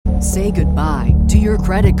Say goodbye to your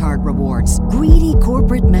credit card rewards. Greedy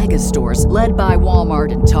corporate mega stores, led by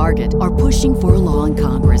Walmart and Target, are pushing for a law in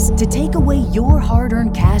Congress to take away your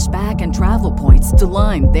hard-earned cash back and travel points to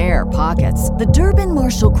line their pockets. The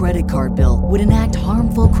Durbin-Marshall credit card bill would enact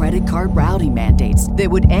harmful credit card routing mandates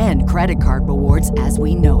that would end credit card rewards as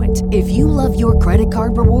we know it. If you love your credit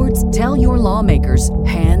card rewards, tell your lawmakers,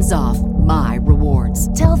 hands off my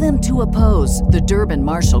rewards. Tell them to oppose the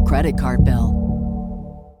Durbin-Marshall credit card bill.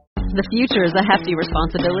 The future is a hefty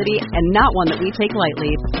responsibility and not one that we take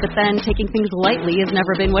lightly. But then, taking things lightly has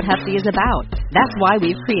never been what Hefty is about. That's why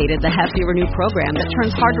we've created the Hefty Renew program that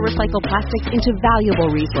turns hard-to-recycle plastics into valuable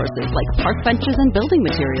resources like park benches and building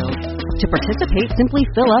materials. To participate, simply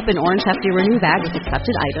fill up an orange Hefty Renew bag with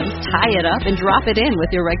accepted items, tie it up, and drop it in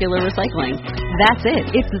with your regular recycling. That's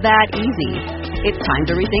it. It's that easy. It's time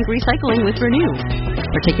to rethink recycling with Renew.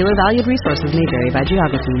 Particular valued resources may vary by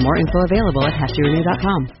geography. More info available at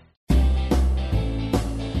heftyrenew.com.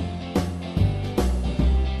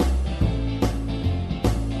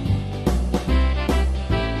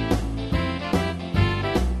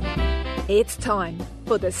 It's time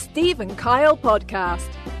for the Steve and Kyle podcast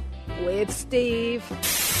with Steve.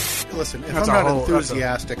 Listen, if I'm not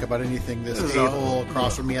enthusiastic about anything this a-hole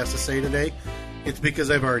across from me has to say today, it's because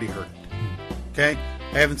I've already heard it. Okay?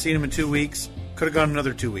 I haven't seen him in 2 weeks. Could have gone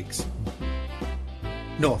another 2 weeks.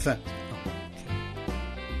 No offense.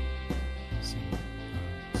 Seems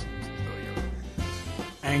as though your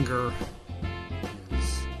anger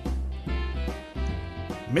is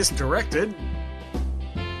misdirected.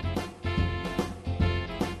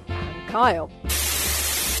 Kyle.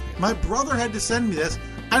 My brother had to send me this.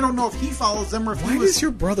 I don't know if he follows them or if Why does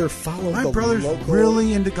your brother follow My the brother's local...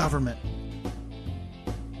 really into government.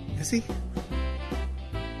 Is he?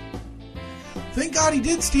 Thank God he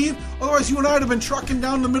did, Steve. Otherwise, you and I would have been trucking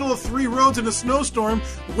down the middle of 3 roads in a snowstorm,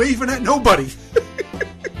 waving at nobody.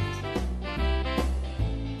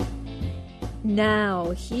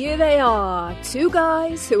 Now, here they are, 2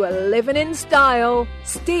 guys who are living in style,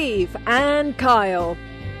 Steve and Kyle.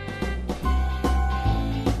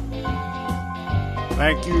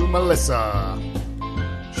 Thank you, Melissa.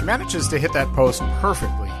 She manages to hit that post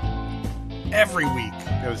perfectly every week.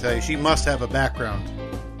 I would say she must have a background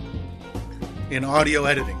in audio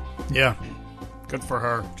editing. Yeah, good for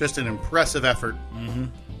her. Just an impressive effort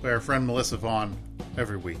by our friend Melissa Vaughn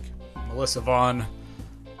every week. Melissa Vaughn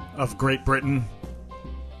of Great Britain,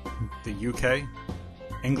 the UK,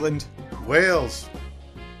 England, Wales,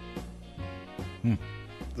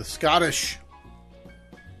 the Scottish,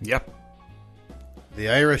 yep, the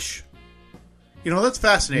Irish. You know, that's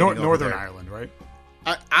fascinating. Northern Ireland, right?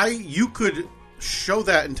 You could show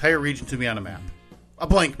that entire region to me on a map, a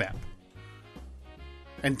blank map,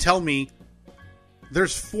 and tell me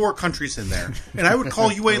there's 4 countries in there, and I would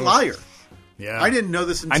call you a liar. Yeah, I didn't know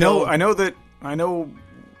this until I know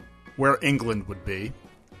where England would be.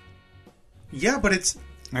 Yeah, but it's...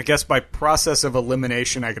 I guess by process of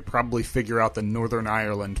elimination, I could probably figure out the Northern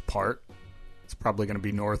Ireland part. It's probably going to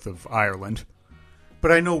be north of Ireland.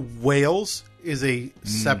 But I know Wales is a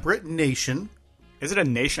separate nation. Is it a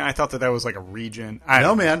nation? I thought that was like a region.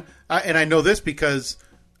 No, man. And I know this because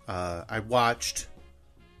I watched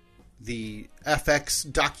the FX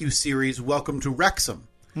docuseries Welcome to Wrexham,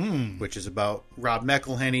 which is about Rob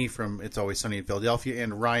McElhenney from It's Always Sunny in Philadelphia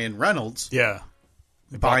and Ryan Reynolds. Yeah.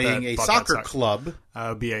 Buying a soccer club.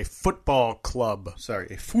 Be a football club. Sorry,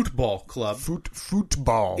 a football club.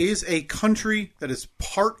 Football. Is a country that is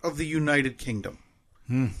part of the United Kingdom.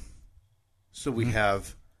 So we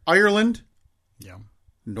have Ireland. Yeah.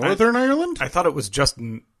 Northern Ireland? I thought it was just...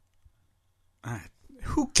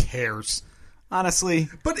 who cares? Honestly.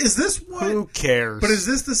 But is this what... Who cares? But is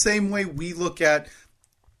this the same way we look at...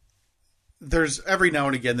 There's every now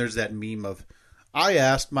and again there's that meme of, I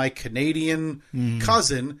asked my Canadian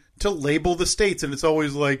cousin to label the states, and it's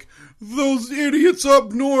always like, those idiots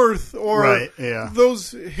up north, or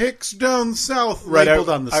those hicks down south labeled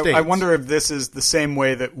on the states. I wonder if this is the same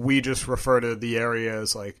way that we just refer to the area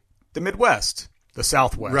as like the Midwest, the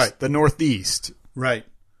Southwest, the Northeast,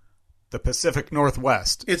 the Pacific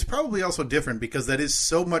Northwest. It's probably also different because that is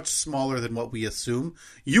so much smaller than what we assume.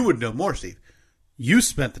 You would know more, Steve. You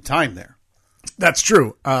spent the time there. That's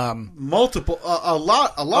true. A lot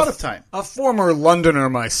of time. A former Londoner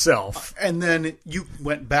myself. And then you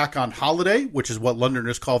went back on holiday, which is what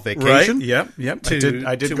Londoners call vacation. Right. Yep.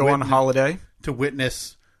 I did go on holiday. To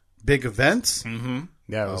witness big events. Mm-hmm.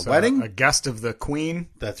 Yeah, it was a wedding. A guest of the Queen.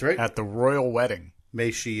 That's right. At the royal wedding.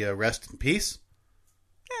 May she rest in peace.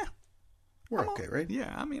 Yeah. We're okay, right?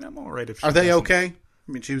 Yeah, I mean, I'm all right if she Are they doesn't. okay?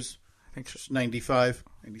 I mean, she was, I think she's 95,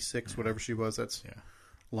 96, whatever she was. That's... Yeah.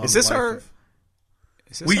 long Is this life our? of-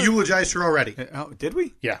 we eulogized her already. Oh, did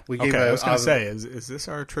we? Yeah, we gave. Okay, I was going to say, is this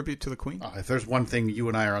our tribute to the Queen? If there's one thing you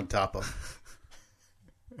and I are on top of,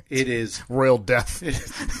 it is royal death.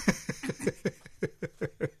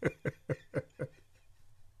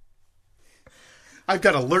 I've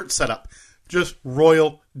got alert set up, just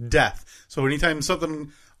royal death. So anytime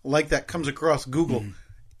something like that comes across Google,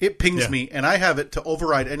 it pings me, and I have it to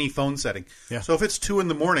override any phone setting. Yeah. So if it's 2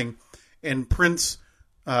 a.m. and Prince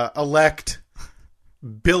elect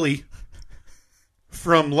Billy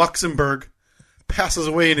from Luxembourg passes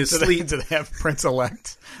away in his sleep. Do they have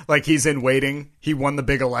Prince-elect? Like he's in waiting. He won the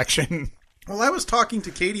big election. Well, I was talking to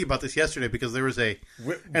Katie about this yesterday because there was a...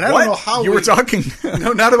 And I don't know how you were talking.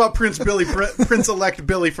 No, not about Prince Billy, Prince-elect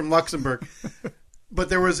Billy from Luxembourg. But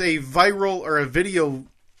there was a viral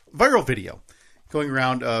video going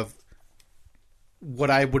around of what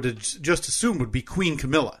I would have just assumed would be Queen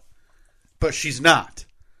Camilla. But she's not.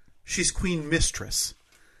 She's Queen Mistress.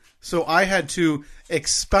 So I had to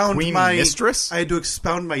expound Queen Mistress? I had to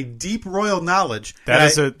expound my deep royal knowledge.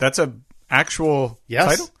 That's a actual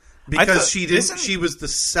title? Because she was the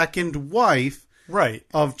second wife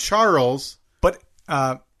of Charles. But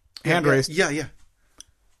hand raised. Yeah.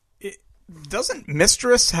 Doesn't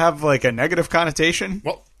mistress have like a negative connotation?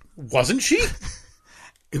 Well, wasn't she?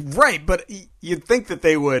 Right, but you'd think that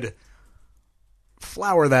they would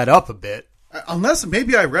flower that up a bit. Unless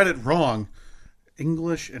maybe I read it wrong.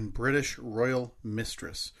 English and British royal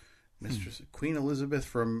mistress. Queen Elizabeth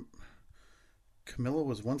from Camilla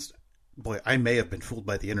was once... Boy, I may have been fooled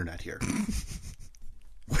by the internet here.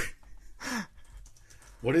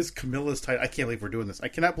 What is Camilla's title? I can't believe we're doing this. I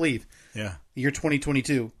cannot believe. Yeah. Year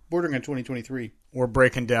 2022, bordering on 2023. We're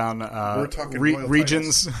breaking down we're talking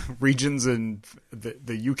regions in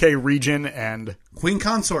the UK region and... Queen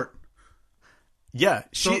Consort. Yeah.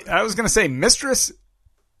 I was going to say mistress,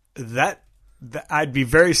 that I'd be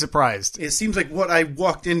very surprised. It seems like what I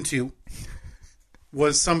walked into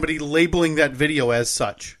was somebody labeling that video as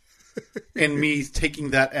such. And me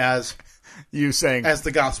taking that as you saying as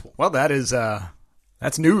the gospel. Well,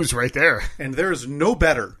 that's news right there. And there is no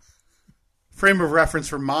better frame of reference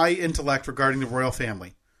for my intellect regarding the royal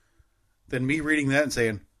family than me reading that and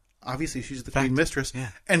saying, obviously she's the Queen Mistress,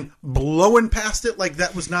 and blowing past it like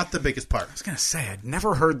that was not the biggest part. I was going to say I'd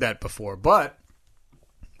never heard that before, but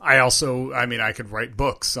I could write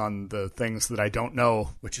books on the things that I don't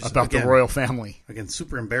know about the royal family. Again,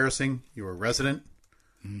 super embarrassing. You were a resident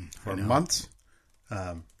for months.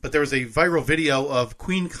 But there was a viral video of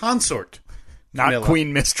Queen Consort. Not Camilla,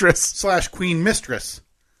 Queen Mistress. / Queen Mistress.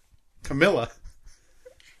 Camilla.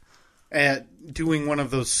 Doing one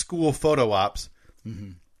of those school photo ops.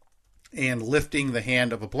 And lifting the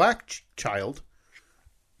hand of a black child.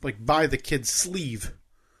 Like by the kid's sleeve.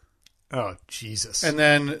 Oh, Jesus. And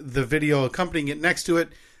then the video accompanying it next to it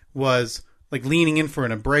was like leaning in for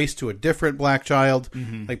an embrace to a different black child.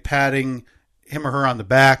 Like patting him or her on the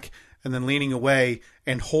back, and then leaning away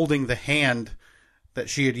and holding the hand that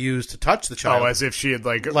she had used to touch the child. Oh, as if she had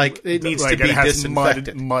like it needs to be it has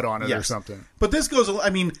disinfected. mud on it or something. But this goes. I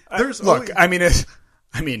mean, there's that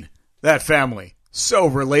family so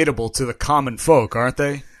relatable to the common folk, aren't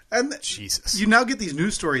they? And Jesus, you now get these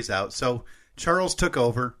news stories out. So Charles took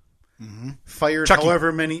over, fired Chucky.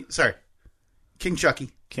 however many. Sorry, King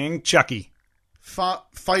Chucky.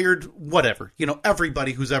 Fired whatever.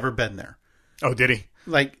 Everybody who's ever been there. Oh, did he?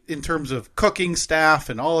 Like, in terms of cooking staff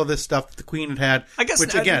and all of this stuff the Queen had. I guess,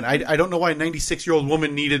 which, again, I don't know why a 96-year-old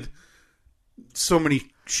woman needed so many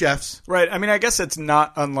chefs. Right. I mean, I guess it's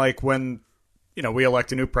not unlike when, we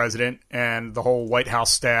elect a new president and the whole White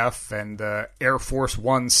House staff and the Air Force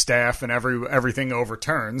One staff and everything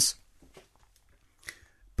overturns.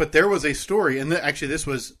 But there was a story, and actually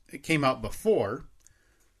it came out before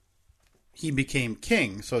he became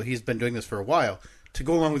king, so he's been doing this for a while. To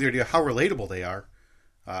go along with your idea how relatable they are,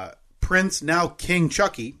 Prince, now King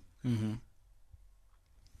Chucky,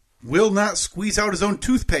 will not squeeze out his own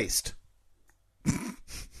toothpaste.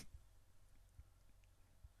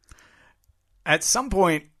 At some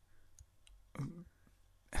point,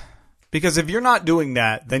 because if you're not doing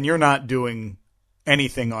that, then you're not doing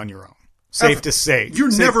anything on your own. Safe to say.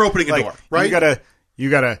 You're never opening a door, right? You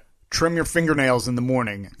gotta trim your fingernails in the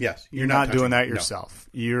morning. Yes. You're not doing that yourself.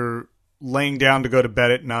 No. You're laying down to go to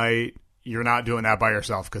bed at night. You're not doing that by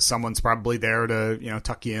yourself because someone's probably there to,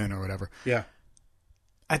 tuck you in or whatever. Yeah.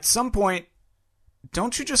 At some point,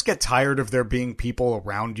 don't you just get tired of there being people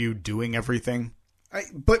around you doing everything?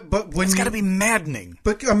 But when it's got to be maddening.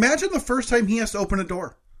 But imagine the first time he has to open a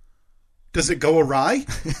door. Does it go awry?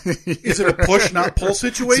 Is it a push, not pull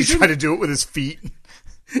situation? Does he try to do it with his feet?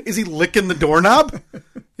 Is he licking the doorknob?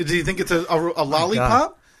 Do you think it's a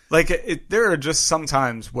lollipop? Like, there are just some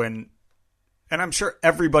times when, and I'm sure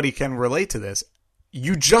everybody can relate to this,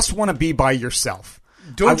 you just want to be by yourself.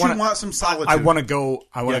 You want some solitude? I want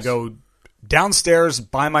to go downstairs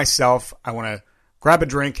by myself. I want to grab a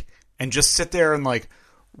drink and just sit there and like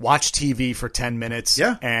watch TV for 10 minutes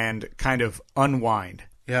and kind of unwind.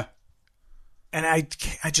 Yeah. And I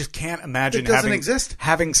just can't imagine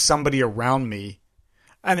having somebody around me.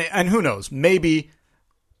 And who knows, maybe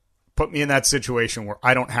put me in that situation where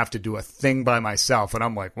I don't have to do a thing by myself. And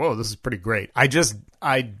I'm like, whoa, this is pretty great. I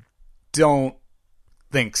don't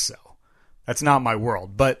think so. That's not my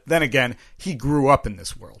world. But then again, he grew up in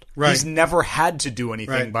this world. Right. He's never had to do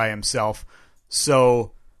anything by himself.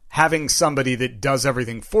 So having somebody that does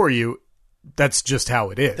everything for you, that's just how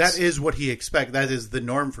it is. That is what he expects. That is the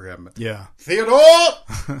norm for him. Yeah.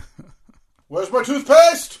 Theodore! Where's my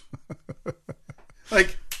toothpaste?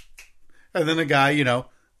 Like, and then a guy,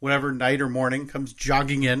 whatever night or morning comes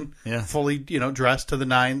jogging in, fully, dressed to the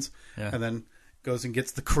nines, and then goes and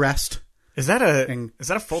gets the crest. Is that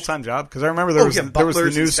a full-time job? Because I remember there was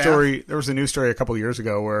the news story. There was a news story a couple of years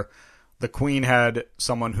ago where the Queen had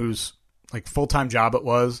someone whose like full-time job it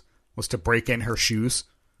was to break in her shoes.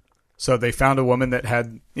 So they found a woman that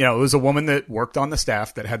had, it was a woman that worked on the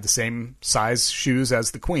staff that had the same size shoes as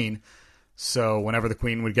the Queen. So whenever the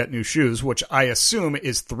Queen would get new shoes, which I assume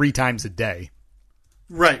is 3 times a day,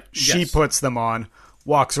 right? She puts them on,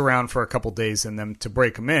 walks around for a couple days in them to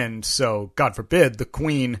break them in. So God forbid the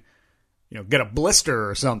Queen, get a blister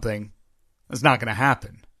or something. That's not going to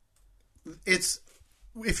happen. If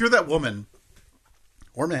you're that woman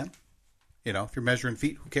or man, if you're measuring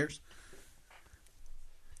feet, who cares?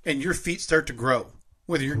 And your feet start to grow,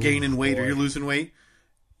 whether you're gaining weight or you're losing weight,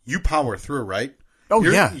 you power through, right? Oh,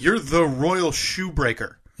 You're the royal shoe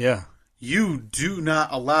breaker. Yeah. You do not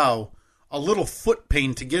allow a little foot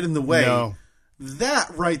pain to get in the way. No. That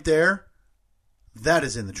right there, that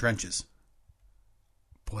is in the trenches.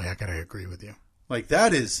 Boy, I gotta agree with you. Like,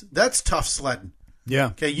 that's tough sledding. Yeah.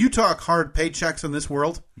 Okay, you talk hard paychecks in this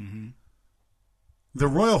world. Mm-hmm. The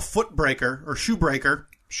royal foot breaker or shoe breaker.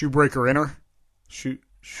 Shoe breaker inner.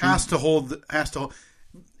 Has to hold.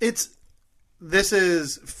 This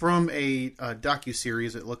is from a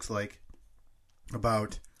docuseries, it looks like,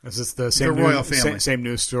 about is this the same royal family. Same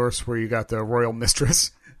news source where you got the royal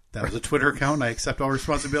mistress? That was a Twitter account. I accept all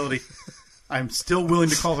responsibility. I'm still willing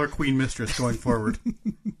to call her Queen Mistress going forward.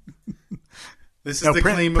 This is the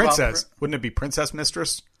claim princess. About... Wouldn't it be Princess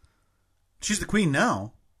Mistress? She's the Queen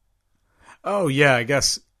now. Oh, yeah, I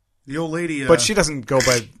guess. The old lady... but she doesn't go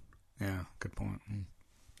by... Yeah, good point.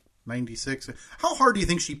 96. How hard do you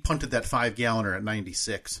think she punted that 5-galloner at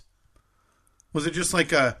 96? Was it just like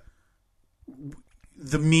the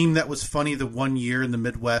meme that was funny the one year in the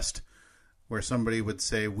Midwest where somebody would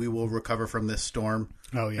say, "We will recover from this storm"?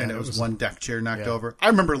 Oh, yeah. And it was one deck chair knocked over. I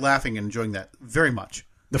remember laughing and enjoying that very much.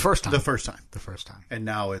 The first time. And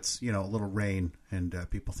now it's, a little rain and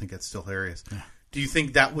people think it's still hilarious. Yeah. Do you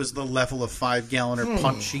think that was the level of 5-galloner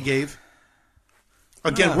punch she gave?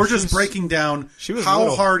 Again, we're just breaking down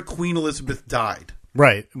how hard Queen Elizabeth died.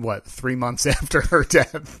 Right. 3 months after her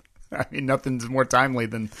death? I mean, nothing's more timely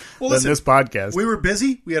than this podcast. We were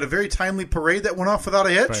busy. We had a very timely parade that went off without a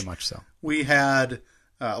hitch. Very much so. We had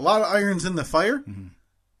a lot of irons in the fire. Mm-hmm.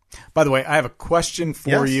 By the way, I have a question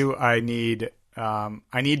for you. I need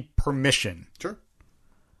permission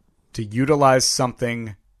to utilize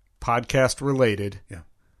something podcast related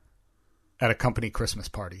at a company Christmas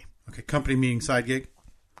party. Okay, company meaning side gig?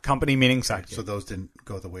 Company meaning side gig. So those didn't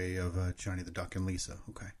go the way of Johnny the Duck and Lisa.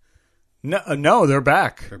 Okay. No, they're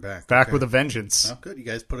back. They're back. Back with a vengeance. Oh, good. You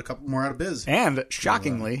guys put a couple more out of biz. And,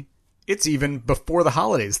 shockingly, it's even before the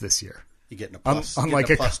holidays this year. You getting a plus,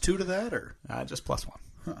 plus 2 to that? Or just plus 1.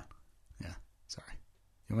 Huh. Yeah, sorry.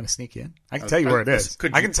 You want to sneak in? I can tell you where it is.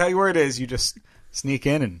 I can tell you where it is. You just sneak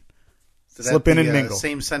in and slip in and mingle.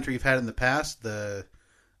 Same center you've had in the past? No,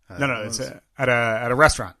 it's at a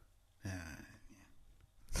restaurant.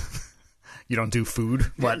 You don't do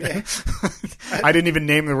food? What? I didn't even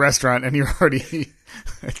name the restaurant, and you're already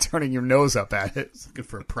turning your nose up at it. It's looking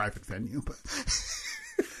for a private venue. But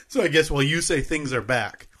so I guess while you say things are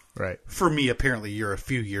back, right? For me, apparently you're a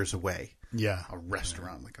few years away. Yeah. A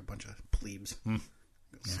restaurant like a bunch of plebes.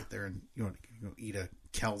 Sit there and you want to eat a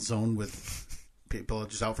calzone with people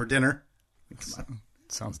just out for dinner. Come on.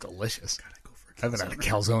 Sounds delicious. God, I go for a calzone. I haven't had a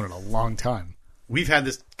calzone in a long time. We've had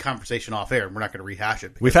this conversation off air, and we're not going to rehash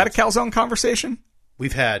it. We've had a calzone conversation?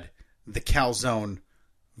 We've had the calzone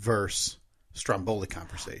versus Stromboli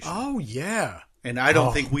conversation. Oh, yeah. And I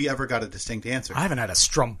don't think we ever got a distinct answer. I haven't had a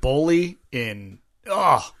Stromboli in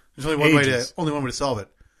Oh, there's only one way to solve it.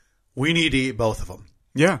 We need to eat both of them.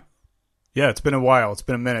 Yeah. Yeah, it's been a while. It's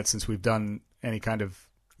been a minute since we've done any kind of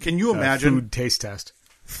Can you imagine food taste test.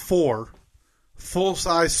 4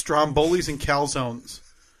 full-size Strombolis and calzones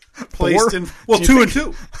placed 4? in 2 and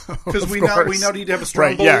 2 because we now need to have a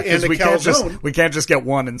Stromboli and a calzone. We can't just get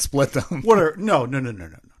one and split them. No.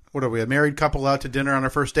 What are we, a married couple out to dinner on our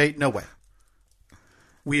first date? No way.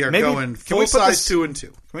 We are going full-size 2 and 2.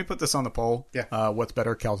 Can we put this on the poll? Yeah. What's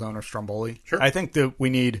better, calzone or Stromboli? Sure. I think that we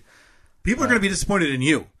need... People are going to be disappointed in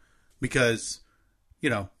you because,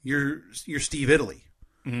 you're Steve Italy.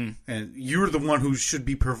 Mm-hmm. And you're the one who should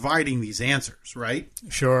be providing these answers, right?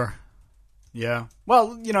 Sure. Yeah.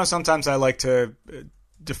 Well, sometimes I like to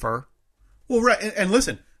defer. Well, right. And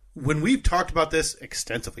listen, when we've talked about this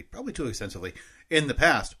extensively, probably too extensively, in the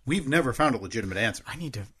past, we've never found a legitimate answer. I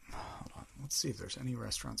need to... Hold on. Let's see if there's any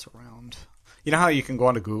restaurants around. You know how you can go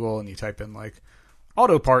onto Google and you type in,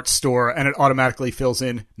 auto parts store, and it automatically fills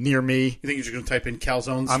in near me? You think you're just going to type in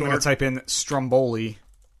calzone store? I'm going to type in Stromboli.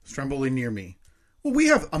 Stromboli near me. Well, we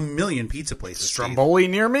have a million pizza places. Stromboli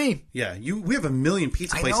near me. Yeah, we have a million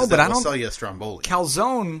pizza places that will sell you a Stromboli.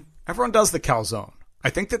 Calzone, everyone does the calzone.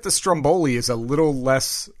 I think that the Stromboli is a little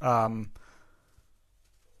less... Oh,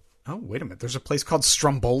 wait a minute. There's a place called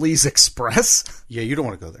Stromboli's Express? Yeah, you don't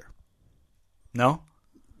want to go there. No?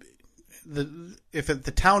 If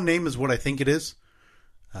the town name is what I think it is,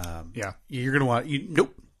 you're going to want...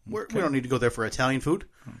 Nope. Okay. We don't need to go there for Italian food.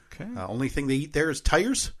 Okay. Only thing they eat there is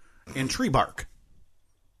tires and tree bark.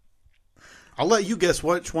 I'll let you guess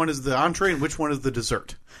which one is the entree and which one is the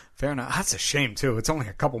dessert. Fair enough. That's a shame, too. It's only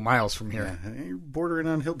a couple miles from here. Yeah, you're bordering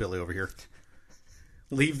on hillbilly over here.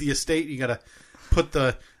 Leave the estate. You got to put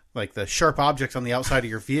the sharp objects on the outside of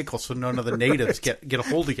your vehicle so none of the natives get a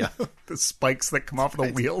hold of you. The spikes that come off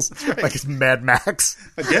the wheels. Right. Like it's Mad Max.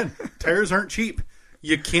 Again, tires aren't cheap.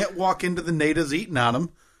 You can't walk into the natives eating on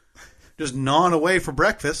them. Just gnawing away for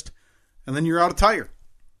breakfast, and then you're out of tire.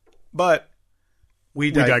 But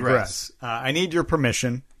we digress. I need your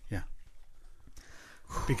permission. Yeah.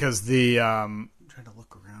 Because I'm trying to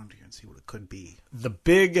look around here and see what it could be. The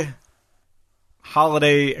big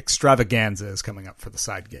holiday extravaganza is coming up for the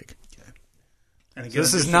side gig. Okay. And again,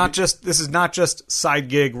 this is not just side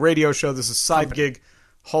gig radio show. This is side gig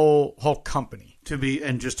whole company.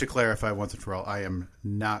 And just to clarify once and for all, I am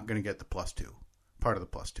not going to get the +2 part of the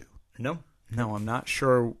 +2. No, I'm not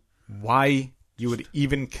sure why you would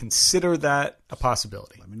even consider that a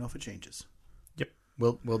possibility. Let me know if it changes. Yep,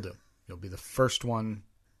 we'll do. You'll be the first one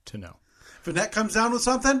to know. If Annette comes down with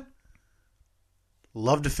something,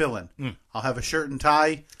 love to fill in. I'll have a shirt and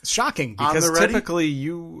tie. It's shocking because typically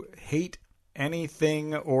you hate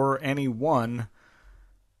anything or anyone.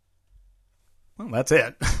 Well, that's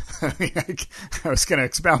it. I was going to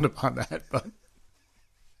expound upon that, but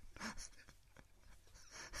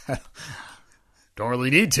don't really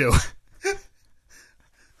need to.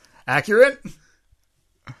 Accurate?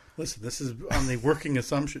 Listen, this is on the working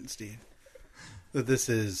assumption, Steve, that this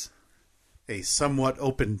is a somewhat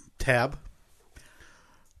open tab.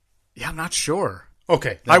 Yeah, I'm not sure.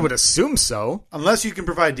 Okay. I would assume so. Unless you can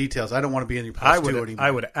provide details. I don't want to be in your +2 anymore.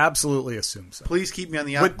 I would absolutely assume so. Please keep me on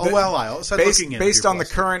the OL aisle. Based on the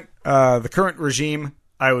current regime,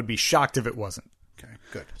 I would be shocked if it wasn't. Okay,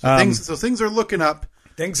 good. So things are looking up.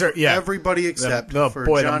 Things are, yeah. Everybody except for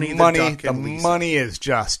Johnny the money, the Duck and the Lisa. money is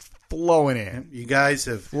just flowing in. You guys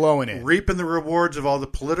have flowing in, reaping the rewards of all the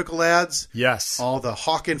political ads. Yes, all the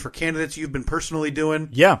hawking for candidates you've been personally doing.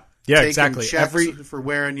 Yeah, taking exactly. Checks for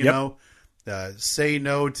wearing, say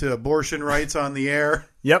no to abortion rights on the air.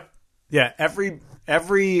 Yep. Yeah.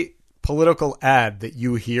 Every political ad that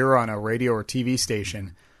you hear on a radio or TV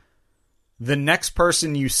station, the next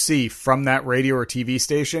person you see from that radio or TV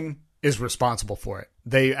station is responsible for it.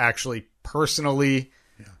 They actually personally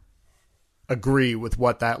agree with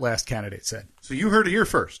what that last candidate said. So you heard it here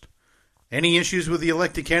first. Any issues with the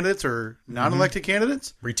elected candidates or non-elected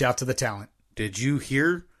candidates? Reach out to the talent. Did you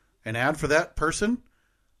hear an ad for that person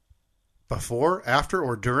before, after,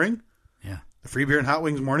 or during the Free Beer and Hot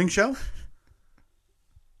Wings morning show?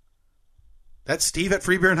 That's Steve at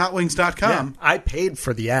freebeerandhotwings.com. Yeah, I paid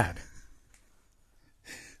for the ad.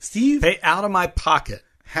 Steve pay out of my pocket.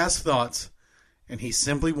 Has thoughts, and he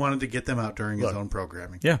simply wanted to get them out during his own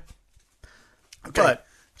programming. Yeah. Okay.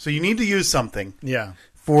 So you need to use something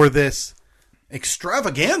for this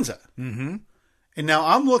extravaganza. Mm-hmm. And now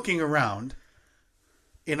I'm looking around,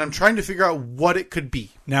 and I'm trying to figure out what it could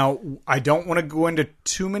be. Now, I don't want to go into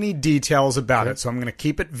too many details about it, so I'm going to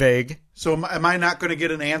keep it vague. So am I not going to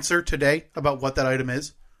get an answer today about what that item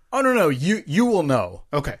is? Oh, no. You will know.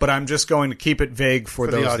 Okay. But I'm just going to keep it vague for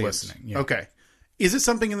those the audience listening. Yeah. Okay. Is it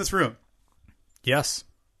something in this room? Yes.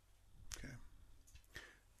 Okay.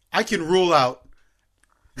 I can rule out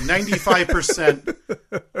 95%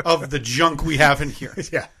 of the junk we have in here.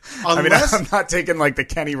 Yeah. Unless, I'm not taking like the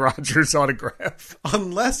Kenny Rogers autograph.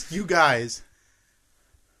 Unless you guys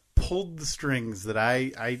pulled the strings that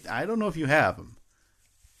I don't know if you have them,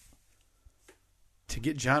 to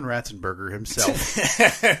get John Ratzenberger himself.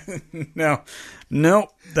 No,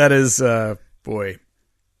 that is, boy,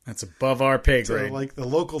 that's above our pay grade. So like the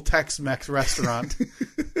local Tex-Mex restaurant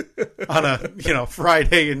on a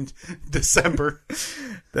Friday in December.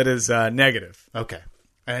 That is negative. Okay.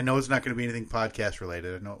 And I know it's not going to be anything podcast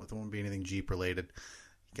related. I know it won't be anything Jeep related.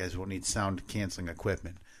 You guys won't need sound canceling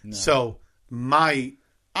equipment. No. So my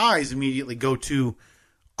eyes immediately go to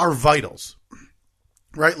our vitals,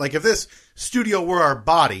 right? Like if this studio were our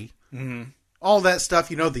body, all that stuff,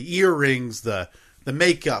 the earrings, the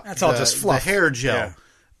makeup, that's all just fluff. The hair gel. Yeah.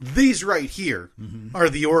 These right here are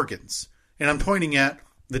the organs. And I'm pointing at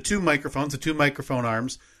the two microphones, the two microphone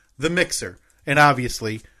arms, the mixer, and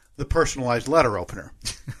obviously the personalized letter opener.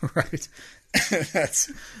 Right.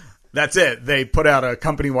 That's it. They put out a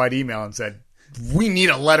company-wide email and said, we need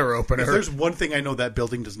a letter opener. If there's one thing I know that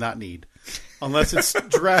building does not need, unless it's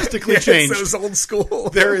drastically changed. Those old school.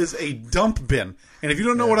 There is a dump bin. And if you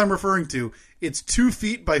don't know what I'm referring to, it's 2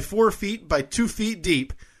 feet by 4 feet by 2 feet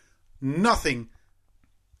deep. Nothing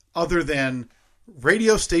other than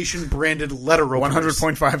radio station branded letter openers.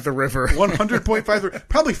 100.5 The River. 100.5.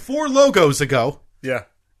 Probably 4 logos ago. Yeah.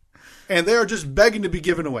 And they are just begging to be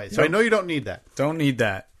given away. So I know you don't need that. Don't need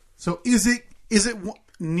that. So is it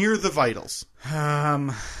near the vitals?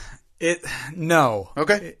 No.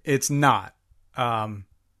 Okay. It's not.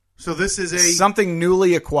 So this is something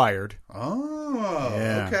newly acquired. Oh,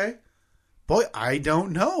 yeah. Okay. Boy, I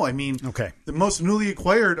don't know. I mean, okay. The most newly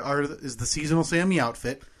acquired is the Seasonal Sammy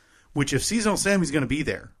outfit, which if Seasonal Sammy's going to be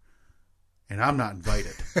there, and I'm not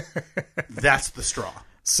invited, that's the straw.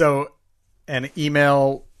 So an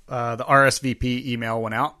email, the RSVP email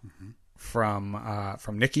went out from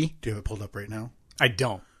Nikki. Do you have it pulled up right now? I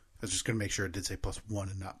don't. I was just going to make sure it did say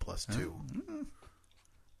 +1 and not +2.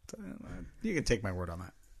 You can take my word on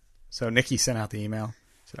that. So Nikki sent out the email.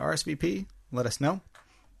 Said, RSVP, let us know.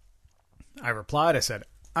 I replied. I said,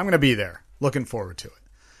 I'm going to be there. Looking forward to it.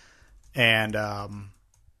 And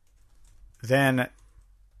then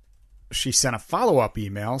she sent a follow-up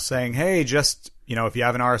email saying, hey, just, if you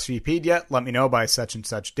haven't RSVP'd yet, let me know by such and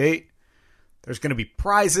such date. There's going to be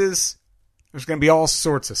prizes. There's going to be all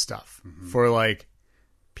sorts of stuff for like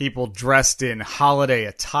people dressed in holiday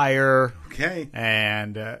attire. Okay.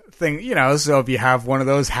 And so if you have one of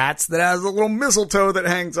those hats that has a little mistletoe that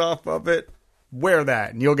hangs off of it, wear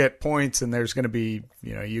that and you'll get points. And there's going to be,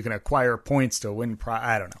 you can acquire points to win prize.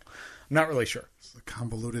 I don't know. I'm not really sure. It's a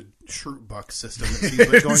convoluted shirt buck system that seems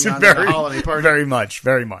like going on at a holiday party. Very much,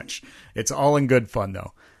 very much. It's all in good fun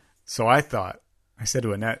though. So I said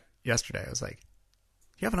to Annette yesterday, I was like,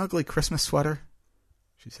 you have an ugly Christmas sweater?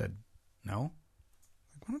 She said, no.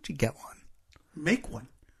 Why don't you get one? Make one.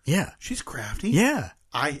 Yeah. She's crafty. Yeah.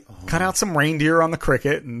 Cut out some reindeer on the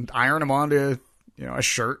cricket and iron them onto, a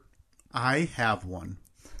shirt. I have one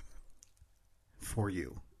for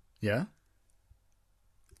you. Yeah?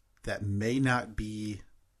 That may not be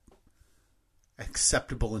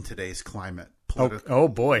acceptable in today's climate. Oh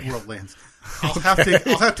boy. World lands. I'll have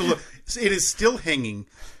to look. It is still hanging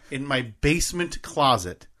in my basement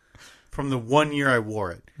closet from the 1 year I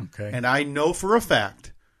wore it. Okay. And I know for a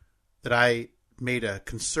fact that I made a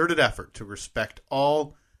concerted effort to respect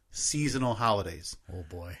all seasonal holidays. Oh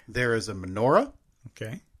boy. There is a menorah.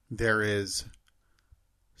 Okay. There is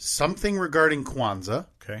something regarding Kwanzaa.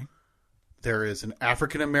 Okay. There is an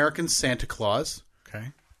African-American Santa Claus. Okay.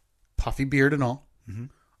 Puffy beard and all. Mm-hmm.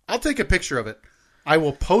 I'll take a picture of it. I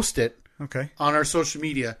will post it on our social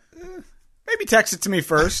media. Maybe text it to me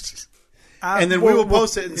first. And then we will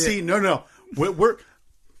post it and see. No. We're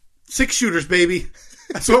 6 shooters, baby.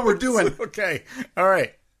 That's what we're doing. Okay. All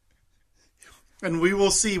right. And we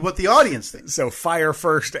will see what the audience thinks. So fire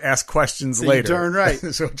first, ask questions later. Darn right.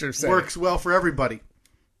 That's what you're saying. Works well for everybody.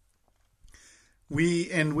 We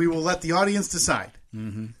will let the audience decide.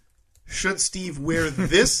 Mm-hmm. Should Steve wear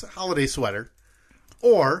this holiday sweater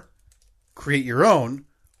or create your own,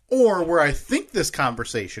 or where I think this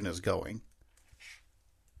conversation is going,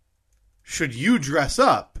 should you dress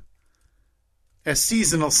up as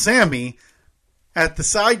Seasonal Sammy at the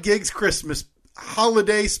Side Gigs Christmas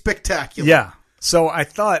Holiday Spectacular? Yeah. So I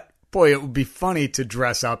thought, boy, it would be funny to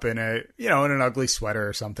dress up in in an ugly sweater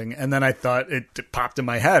or something. And then I thought, it popped in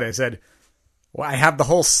my head. I said, well, I have the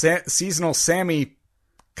whole Seasonal Sammy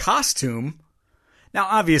costume. Now,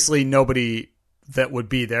 obviously, nobody that would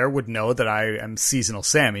be there would know that I am Seasonal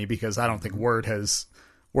Sammy, because I don't think word has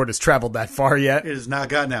traveled that far yet. It has not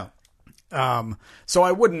gotten out. So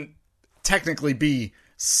I wouldn't technically be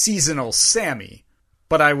Seasonal Sammy,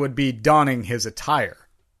 but I would be donning his attire.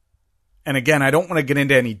 And again, I don't want to get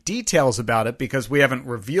into any details about it because we haven't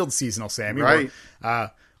revealed Seasonal Sammy. Right.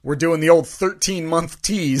 We're doing the old 13-month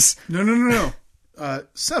tease. No.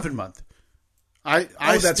 7-month.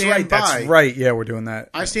 That's right. That's right. Yeah, we're doing that.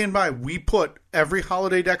 I stand by. We put every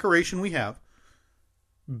holiday decoration we have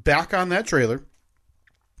back on that trailer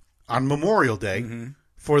on Memorial Day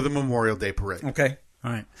for the Memorial Day parade. Okay.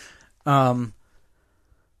 All right.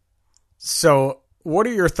 So what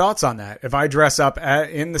are your thoughts on that? If I dress up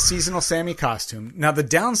in the Seasonal Sammy costume. Now, the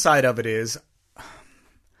downside of it is,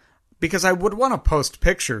 because I would want to post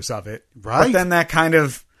pictures of it. Right. But then that kind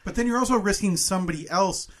of... But then you're also risking somebody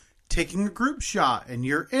else taking a group shot and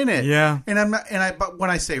you're in it. Yeah. But when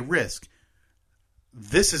I say risk,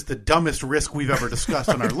 this is the dumbest risk we've ever discussed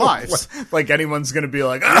in our lives. Like anyone's going to be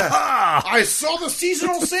like, I saw the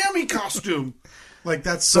Seasonal Sammy costume. Like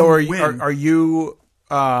that's so. Are you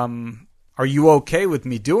okay with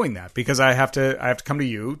me doing that? Because I have to come to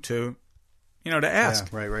you to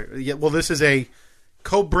ask. Yeah, right. Yeah. Well, this is a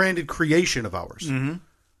co-branded creation of ours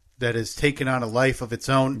that has taken on a life of its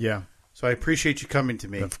own. Yeah. So I appreciate you coming to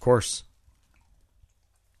me. Of course.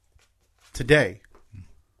 Today,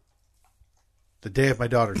 the day of my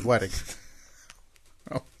daughter's wedding.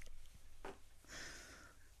 Oh.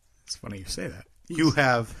 It's funny you say that. You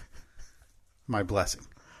have my blessing.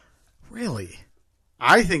 Really?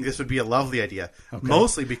 I think this would be a lovely idea. Okay.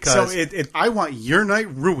 Mostly because I want your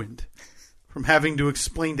night ruined from having to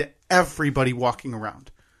explain to everybody walking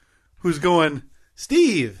around who's going,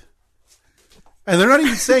 Steve. And they're not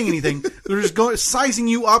even saying anything. They're just sizing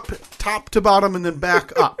you up top to bottom and then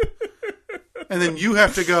back up. And then you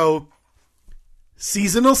have to go,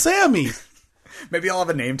 Seasonal Sammy. Maybe I'll have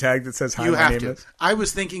a name tag that says, hi, you my have name to. is. I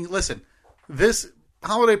was thinking, listen, this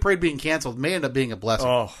holiday parade being canceled may end up being a blessing.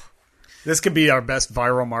 Oh, this could be our best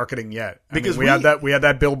viral marketing yet. Because we had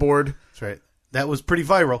that billboard. That's right. That was pretty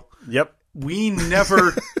viral. Yep. We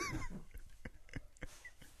never...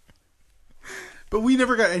 But we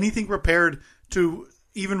never got anything prepared to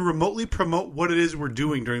even remotely promote what it is we're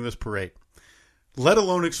doing during this parade, let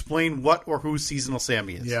alone explain what or who Seasonal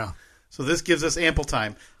Sammy is. Yeah. So this gives us ample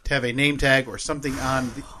time to have a name tag or something on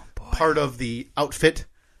the part of the outfit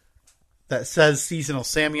that says Seasonal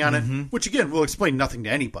Sammy on it, which, again, will explain nothing to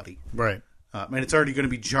anybody. Right. And it's already going to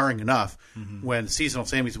be jarring enough when Seasonal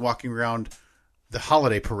Sammy's walking around the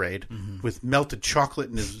holiday parade with melted chocolate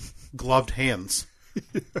in his gloved hands.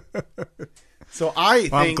 So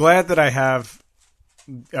I'm glad that I have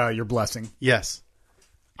your blessing. Yes.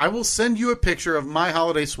 I will send you a picture of my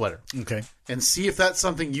holiday sweater. Okay. And see if that's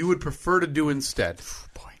something you would prefer to do instead. Oh,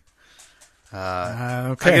 boy.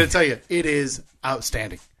 Okay. I got to tell you, it is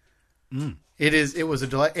outstanding. It was a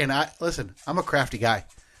delight. And I'm a crafty guy.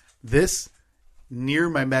 This, near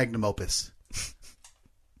my magnum opus.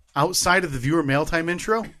 Outside of the viewer mail time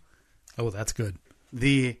intro. Oh, that's good.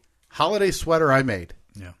 The holiday sweater I made.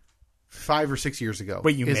 Yeah. 5 or 6 years ago.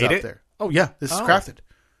 Wait, you is made up it? There. Oh, yeah. This is crafted.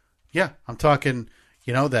 Yeah. I'm talking,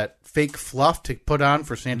 that fake fluff to put on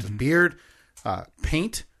for Santa's beard.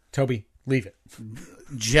 Paint. Toby, leave it.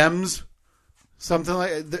 Gems. Something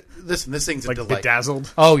like this thing's a delight.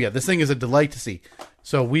 Bedazzled? Oh, yeah. This thing is a delight to see.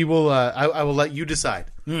 So we will, I will let you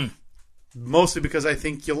decide. Mostly because I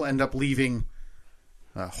think you'll end up leaving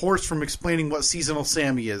hoarse from explaining what Seasonal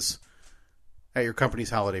Sammy is at your company's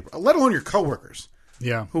holiday, let alone your coworkers.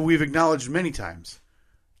 Yeah. Who we've acknowledged many times.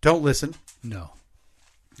 Don't listen. No.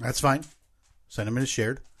 That's fine. Sentiment is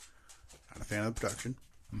shared. Not a fan of the production.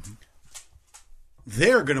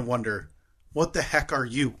 They're going to wonder, what the heck are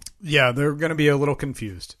you? Yeah, they're going to be a little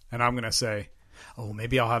confused. And I'm going to say,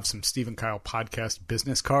 maybe I'll have some Steve and Kyle podcast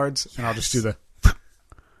business cards. Yes. And I'll just do the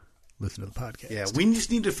listen to the podcast. Yeah, we just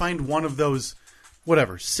need to find one of those,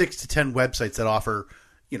 6 to 10 websites that offer,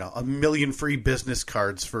 1 million free business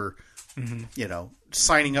cards for,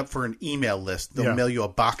 signing up for an email list. They'll mail you a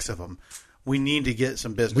box of them. We need to get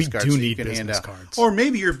some business cards. We do need business cards. Or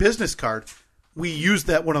maybe your business card, we use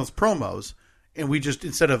that one of those promos, and we just,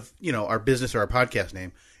 instead of, our business or our podcast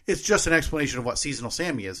name, it's just an explanation of what Seasonal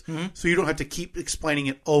Sammy is. So you don't have to keep explaining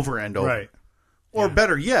it over and over. Right. Or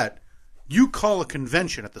better yet, you call a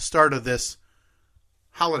convention at the start of this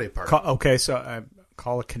holiday party. So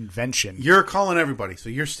call a convention. You're calling everybody. So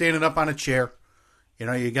you're standing up on a chair.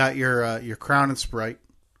 You got your crown and Sprite.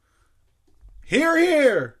 Hear,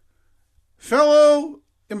 hear. Fellow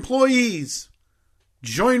employees,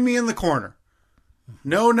 join me in the corner.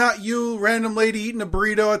 No, not you, random lady eating a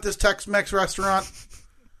burrito at this Tex-Mex restaurant.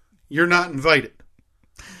 You're not invited.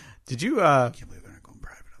 Did you... I can't believe they're not going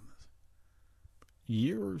private on this.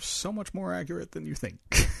 You're so much more accurate than you think.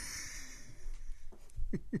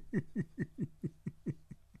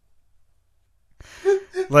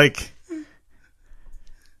 Like,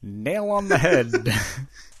 nail on the head.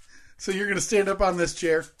 So you're going to stand up on this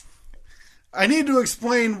chair? I need to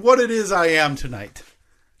explain what it is I am tonight.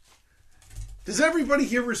 Does everybody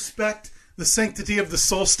here respect the sanctity of the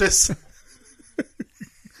solstice?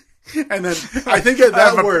 And then I think at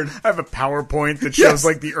that word... I have a PowerPoint that shows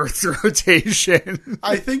like the Earth's rotation.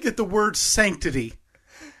 I think at the word sanctity,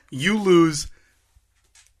 you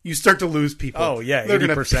start to lose people. Oh, yeah, 80%. They're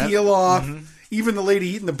going to peel off. Mm-hmm. Even the lady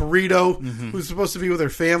eating the burrito, who's supposed to be with her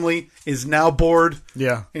family, is now bored.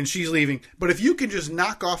 Yeah. And she's leaving. But if you can just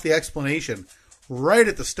knock off the explanation right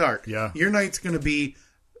at the start, your night's going to be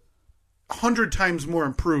 100 times more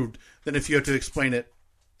improved than if you have to explain it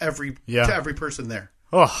to every person there.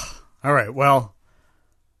 Oh, all right. Well,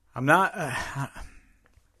 I'm not...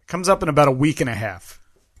 comes up in about a week and a half.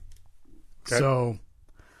 Okay. So...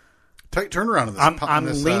 Tight turnaround in this, I'm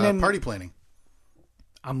leaning, party planning.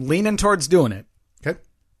 I'm leaning towards doing it. Okay.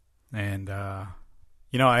 And, I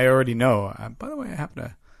already know. By the way, I have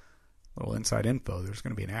a little inside info. There's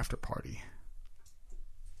going to be an after party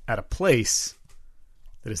at a place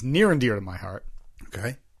that is near and dear to my heart.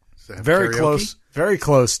 Okay. Very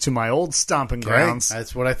close to my old stomping grounds.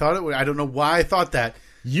 That's what I thought it would. I don't know why I thought that.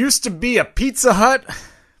 Used to be a Pizza Hut, but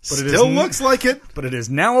still looks like it. But it is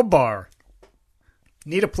now a bar.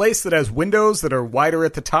 Need a place that has windows that are wider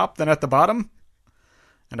at the top than at the bottom,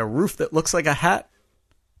 and a roof that looks like a hat?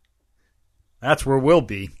 That's where we'll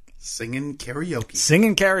be. Singing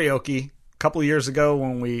karaoke. A couple of years ago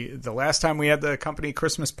the last time we had the company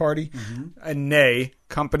Christmas party,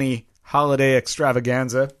 company holiday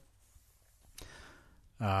extravaganza,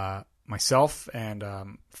 myself and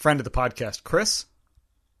friend of the podcast, Chris,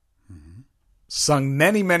 sung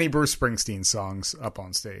many, many Bruce Springsteen songs up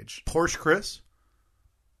on stage. Porsche Chris?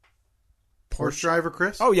 Porsche driver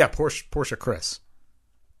Chris? Oh, yeah, Porsche Chris.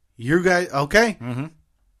 You guys, okay. Mm-hmm.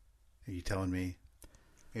 Are you telling me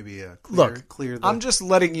maybe clear the... I'm just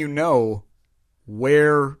letting you know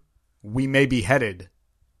where we may be headed,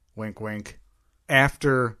 wink, wink,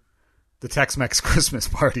 after the Tex-Mex Christmas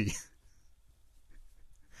party.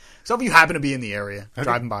 So if you happen to be in the area,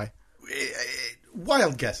 driving by.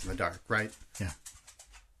 Wild guess in the dark, right? Yeah.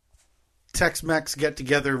 Tex-Mex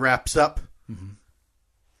get-together wraps up. Mm-hmm.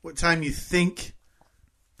 What time you think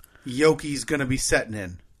Yoki's going to be setting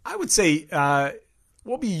in? I would say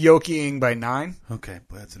we'll be Yokiing by 9. Okay,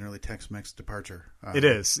 but that's an early Tex-Mex departure. It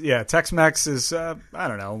is. Yeah, Tex-Mex is, I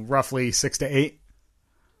don't know, roughly 6 to 8.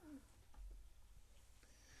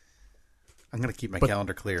 I'm going to keep my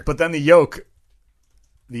calendar clear. But then the yoke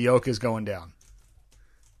is going down.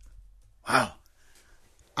 Wow.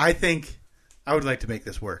 I think I would like to make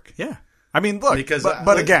this work. Yeah. I mean, look,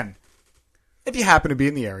 but again, if you happen to be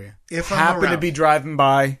in the area, to be driving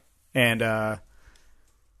by and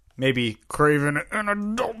maybe craving an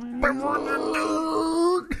adult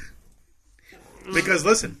beverage. Because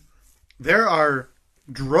listen, there are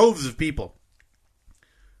droves of people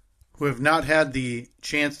who have not had the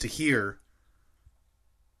chance to hear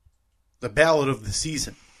the ballad of the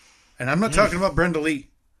season. And I'm not talking about Brenda Lee.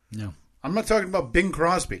 No. I'm not talking about Bing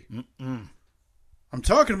Crosby. Mm-mm. I'm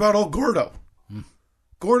talking about old Gordo.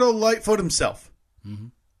 Gordo Lightfoot himself. Mm-hmm.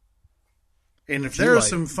 And if there are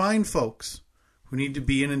some fine folks who need to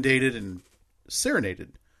be inundated and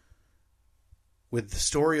serenaded with the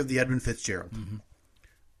story of the Edmund Fitzgerald,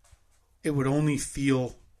 it would only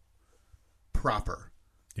feel proper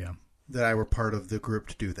that I were part of the group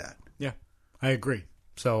to do that. Yeah, I agree.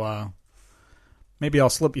 So maybe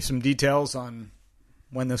I'll slip you some details on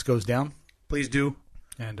when this goes down. Please do.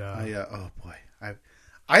 And oh boy,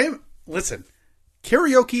 I am. Listen,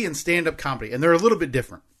 karaoke and stand-up comedy, and they're a little bit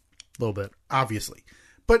different. A little bit, obviously,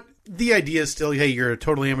 but the idea is still, hey, you're a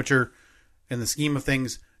totally amateur in the scheme of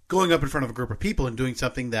things, going up in front of a group of people and doing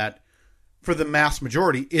something that, for the mass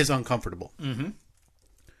majority, is uncomfortable. Mm-hmm.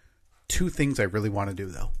 2 things I really want to do,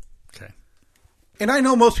 though. Okay. And I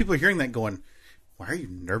know most people are hearing that going, why are you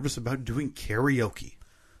nervous about doing karaoke?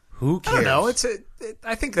 Who cares? I don't know.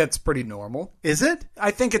 I think that's pretty normal. Is it?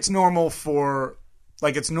 I think it's normal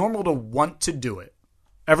it's normal to want to do it.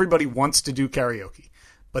 Everybody wants to do karaoke.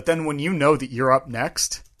 But then when you know that you're up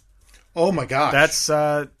next... Oh my gosh. That's...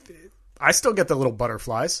 I still get the little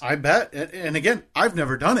butterflies. I bet. And again, I've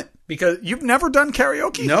never done it. Because you've never done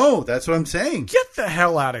karaoke? No, that's what I'm saying. Get the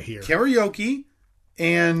hell out of here. Karaoke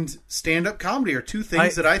and stand-up comedy are 2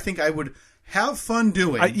 things that I think I would have fun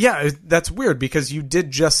doing. That's weird because you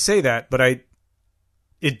did just say that, but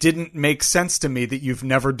it didn't make sense to me that you've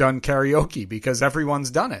never done karaoke because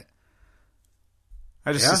everyone's done it.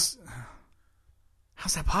 How's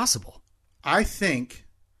that possible? I think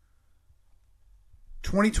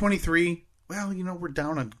 2023, well, we're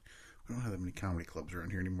down on, we don't have that many comedy clubs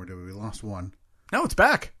around here anymore, do we? We lost one. No, it's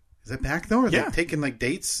back. Is that back, though? Are they taking,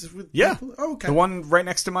 dates with people? Oh, okay. The one right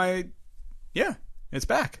next to my... Yeah, it's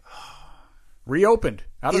back. Reopened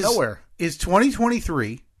out of nowhere. Is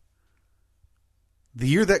 2023 the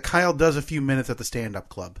year that Kyle does a few minutes at the stand-up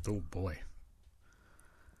club? Oh, boy.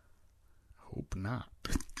 Hope not.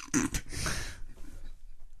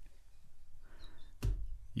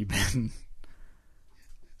 You've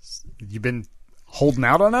been holding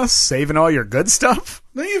out on us? Saving all your good stuff?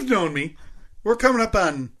 No, you've known me. We're coming up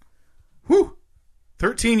on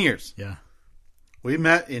 13 years. Yeah. We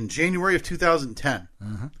met in January of 2010.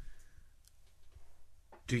 Uh-huh.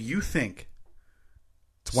 Do you think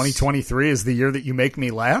 2023 is the year that you make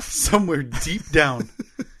me laugh? Somewhere deep down,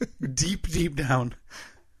 deep down,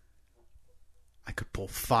 I could pull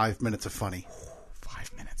 5 minutes of funny.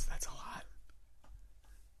 5 minutes, that's a lot.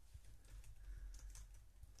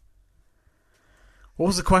 What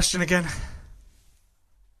was the question again?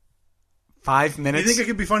 5 minutes? You think it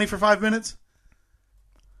could be funny for 5 minutes?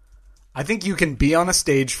 I think you can be on a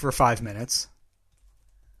stage for 5 minutes.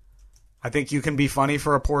 I think you can be funny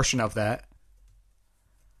for a portion of that.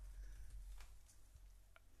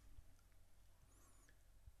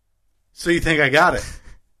 So you think I got it?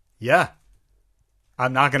 Yeah.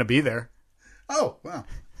 I'm not going to be there. Oh, wow.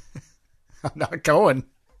 I'm not going.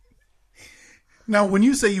 Now, when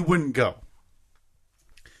you say you wouldn't go,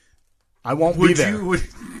 I won't be there.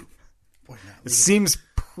 It seems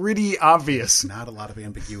pretty obvious. Not a lot of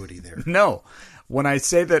ambiguity there. No. When I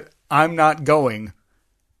say that I'm not going,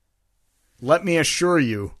 let me assure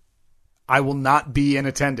you, I will not be in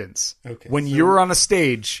attendance. Okay. When you're on a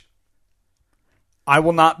stage, I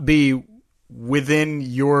will not be within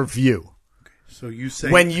your view. Okay. So you say...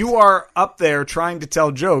 When you are up there trying to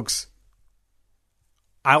tell jokes,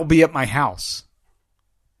 I'll be at my house.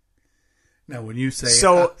 Now, when you say...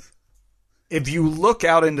 So, if you look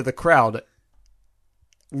out into the crowd,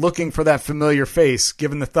 looking for that familiar face,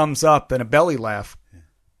 giving the thumbs up and a belly laugh,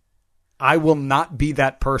 I will not be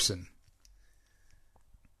that person.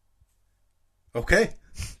 Okay.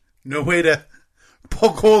 No way to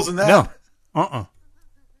poke holes in that. No.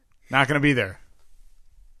 Not going to be there.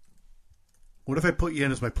 What if I put you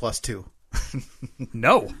in as my +2?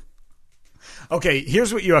 No. Okay,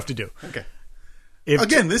 here's what you have to do. Okay.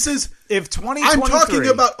 Again, this is... If 2023... I'm talking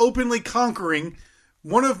about openly conquering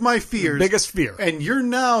one of my fears. Biggest fear. And you're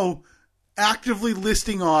now actively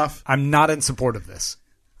listing off... I'm not in support of this.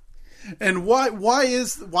 And why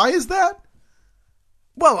is that?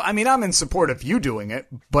 Well, I mean, I'm in support of you doing it,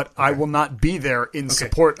 but okay. I will not be there in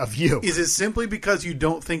support of you. Is it simply because you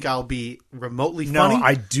don't think I'll be remotely funny? No,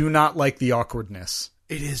 I do not like the awkwardness.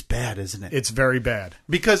 It is bad, isn't it? It's very bad.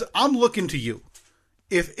 Because I'm looking to you.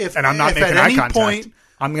 And I'm not making eye contact.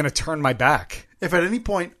 I'm going to turn my back. If at any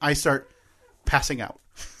point I start passing out,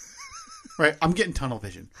 right, I'm getting tunnel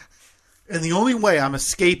vision. And the only way I'm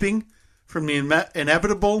escaping from the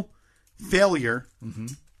inevitable failure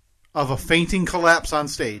of a fainting collapse on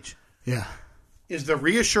stage is the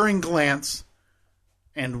reassuring glance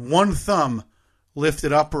and one thumb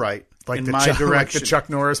lifted upright in my direction. Like the Chuck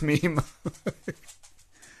Norris meme.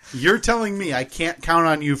 You're telling me I can't count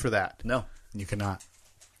on you for that. No, you cannot.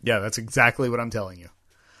 Yeah, that's exactly what I'm telling you.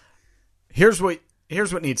 Here's what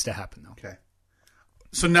needs to happen, though. Okay.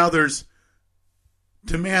 So now there's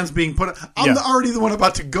demands being put. I'm already the one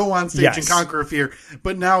about to go on stage and conquer a fear,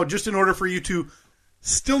 but now just in order for you to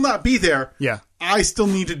still not be there, I still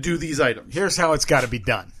need to do these items. Here's how it's got to be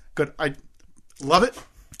done. Good. I love it.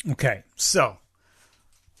 Okay, so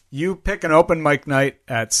you pick an open mic night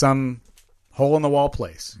at some hole-in-the-wall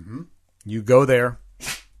place. Mm-hmm. You go there.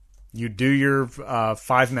 You do your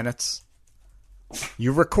 5 minutes.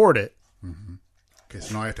 You record it. Mm-hmm. Okay,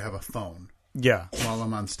 so now I have to have a phone. Yeah. While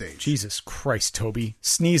I'm on stage. Jesus Christ, Toby.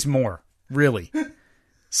 Sneeze more. Really.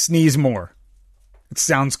 Sneeze more. It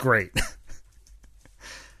sounds great.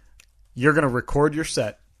 You're going to record your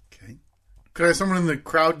set. Okay. Could I have someone in the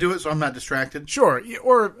crowd do it so I'm not distracted? Sure.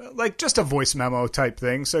 Or like just a voice memo type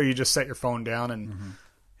thing. So you just set your phone down and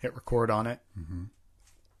hit record on it. Mm-hmm.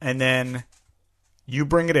 And then you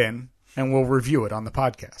bring it in and we'll review it on the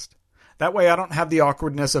podcast. That way I don't have the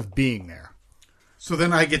awkwardness of being there. So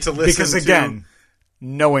then I get to listen because, again,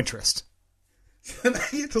 no interest. Then I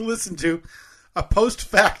get to listen to a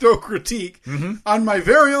post-facto critique on my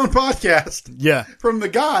very own podcast from the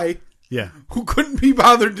guy who couldn't be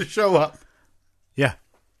bothered to show up. Yeah.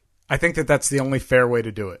 I think that's the only fair way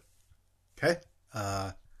to do it. Okay.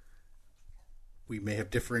 We may have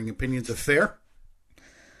differing opinions of fair.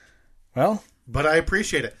 Well, but I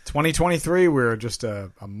appreciate it. 2023, we're just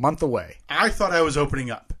a month away. I thought I was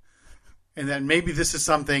opening up. And that maybe this is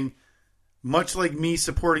something, much like me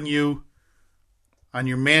supporting you on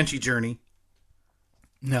your Manchi journey.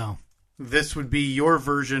 No. This would be your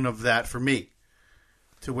version of that for me.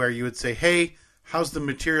 To where you would say, hey, how's the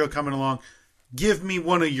material coming along? Give me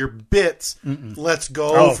one of your bits. Let's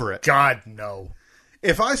go over it. God, no.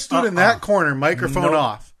 If I stood in that corner, microphone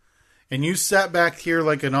off, and you sat back here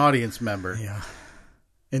like an audience member. Yeah.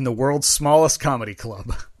 In the world's smallest comedy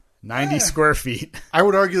club. 90 square feet. I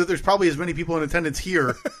would argue that there's probably as many people in attendance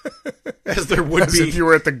here as there would as be. If you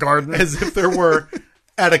were at the Garden. As if there were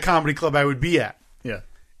at a comedy club I would be at. Yeah.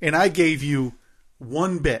 And I gave you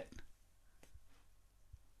one bit.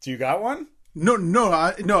 Do you got one? No,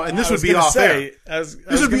 and this would be off air.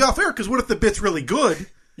 This would be off air, because what if the bit's really good?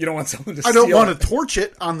 You don't want someone to I don't want to torch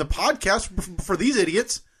it on the podcast for these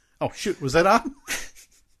idiots. Oh, shoot. Was that on?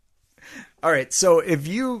 All right. So if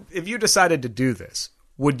you decided to do this,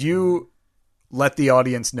 would you let the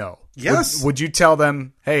audience know? Yes. Would you tell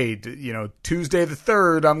them, hey, Tuesday the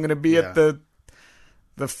 3rd, I'm going to be at the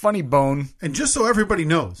Funny Bone. And just so everybody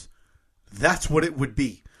knows, that's what it would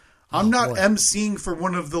be. I'm not emceeing for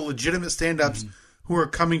one of the legitimate stand-ups who are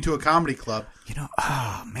coming to a comedy club.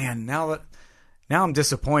 Oh, man, now I'm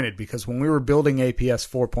disappointed, because when we were building APS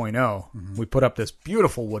 4.0, we put up this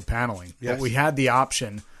beautiful wood paneling. Yes. But we had the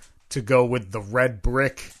option to go with the red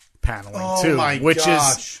brick paneling, too.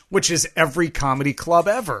 Which is every comedy club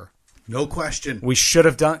ever. No question. We should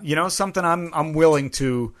have done, something I'm willing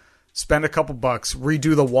to spend a couple bucks,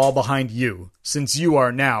 redo the wall behind you, since you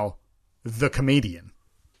are now the comedian.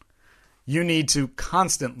 You need to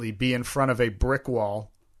constantly be in front of a brick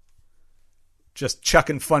wall, just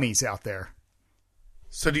chucking funnies out there.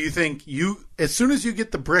 So do you think as soon as you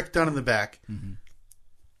get the brick done in the back,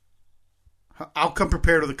 I'll come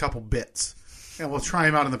prepared with a couple bits, and we'll try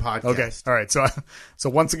them out in the podcast. Okay. All right. So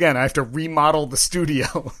once again, I have to remodel the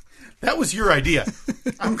studio. That was your idea.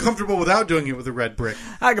 I'm comfortable without doing it with a red brick.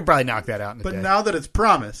 I could probably knock that out in a day. But now that it's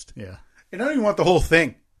promised, and I don't even want the whole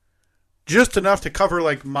thing. Just enough to cover,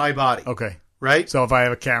 like, my body. Okay. Right? So if I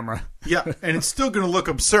have a camera. Yeah, and it's still going to look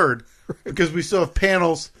absurd because we still have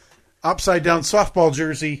panels, upside-down softball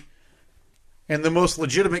jersey, and the most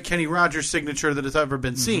legitimate Kenny Rogers signature that has ever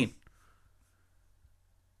been seen.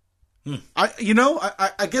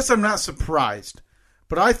 I guess I'm not surprised,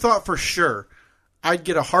 but I thought for sure I'd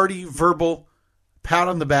get a hearty verbal pat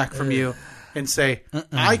on the back from you and say,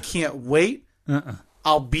 I can't wait.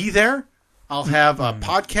 I'll be there. I'll have a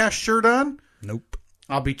podcast shirt on. Nope.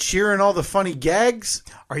 I'll be cheering all the funny gags.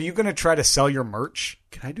 Are you going to try to sell your merch?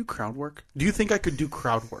 Can I do crowd work? Do you think I could do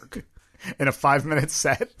crowd work? In a 5-minute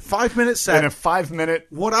set? 5-minute set. In a 5-minute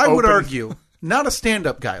What I would argue, not a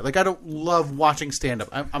stand-up guy. Like, I don't love watching stand-up.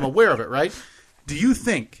 I'm aware of it, right? Do you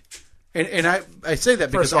think, and I say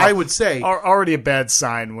that because I would say. Already a bad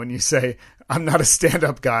sign when you say, I'm not a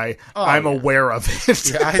stand-up guy. I'm aware of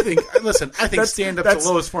it. Yeah, I think stand-up's the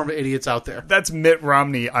lowest form of idiots out there. That's Mitt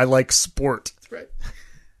Romney. I like sport. That's right.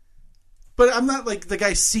 But I'm not like the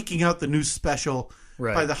guy seeking out the new special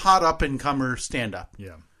by the hot up-and-comer stand-up.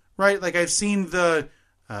 Yeah. Right? Like, I've seen I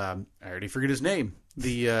already forget his name.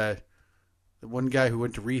 The one guy who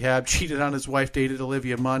went to rehab, cheated on his wife, dated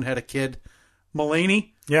Olivia Munn, had a kid.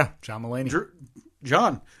 Mulaney. Yeah, John Mulaney.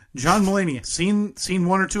 John Mulaney. Seen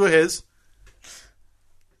one or two of his.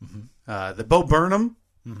 The Bo Burnham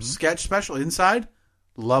sketch special, Inside.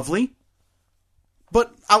 Lovely.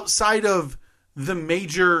 But outside of the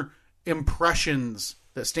major impressions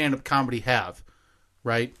that stand-up comedy have,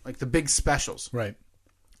 right? Like the big specials. Right.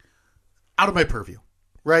 Out of my purview,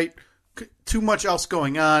 right? Too much else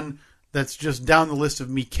going on that's just down the list of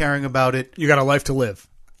me caring about it. You got a life to live.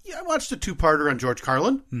 Yeah, I watched a 2-parter on George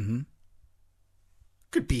Carlin. Mm-hmm.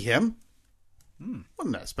 Could be him.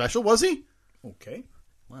 Wasn't that special, was he? Okay.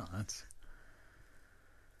 Well, that's...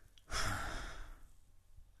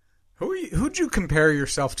 Who'd you compare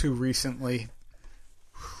yourself to recently?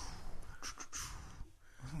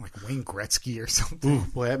 Like Wayne Gretzky or something. Ooh,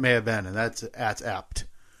 boy, that may have been, and that's apt.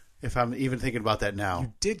 If I'm even thinking about that now.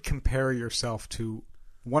 You did compare yourself to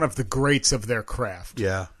one of the greats of their craft.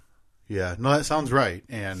 Yeah. Yeah. No, that sounds right,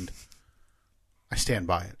 and I stand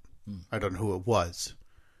by it. I don't know who it was,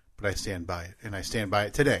 but I stand by it, and I stand by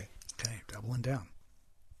it today. Okay, doubling down.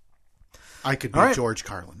 I could be George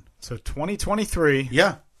Carlin. So 2023.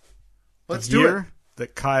 Yeah. Let's do it.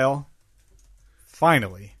 That Kyle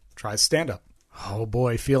finally tries stand-up. Oh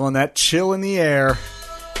boy, feeling that chill in the air.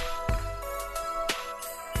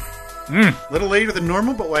 A little later than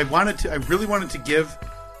normal, but I really wanted to give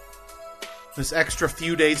this extra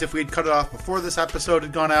few days. If we had cut it off before this episode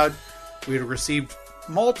had gone out, we would have received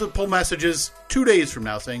multiple messages 2 days from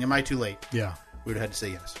now saying, am I too late? Yeah. We would have had to say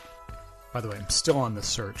yes. By the way, I'm still on the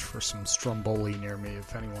search for some Stromboli near me,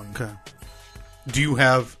 if anyone... Okay. Do you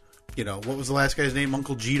have, what was the last guy's name?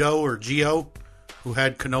 Uncle Gito or Gio, who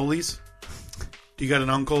had cannolis? Do you got an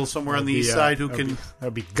uncle somewhere on the east side who can... That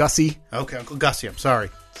would be Gussie. Okay, Uncle Gussie, I'm sorry.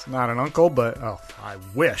 It's not an uncle, but, I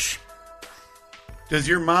wish. Does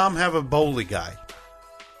your mom have a bowly guy?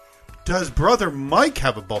 Does Brother Mike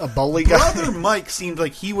have a bowly? A bowly guy? Brother Mike seemed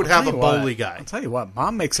like he would have a bowly guy. I'll tell you what,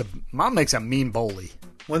 Mom makes a mean bowly.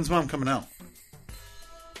 When's Mom coming out?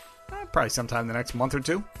 Probably sometime the next month or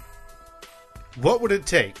two. What would it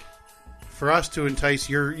take for us to entice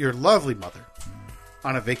your lovely mother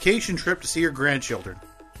on a vacation trip to see her grandchildren,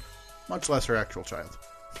 much less her actual child?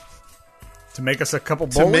 To make us a couple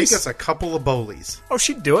bowlies? To make us a couple of bowlies. Oh,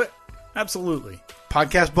 she'd do it. Absolutely.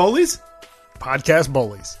 Podcast bowlies? Podcast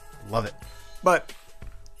bowlies. Love it. But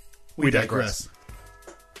we digress.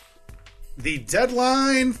 The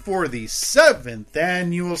deadline for the 7th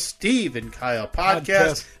annual Steve and Kyle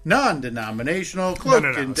podcast, non-denominational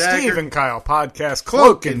Cloak and Dagger. Steve and Kyle podcast,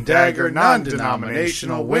 Cloak and Dagger,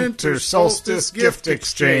 non-denominational Winter Solstice Gift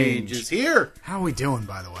Exchange is here. How are we doing,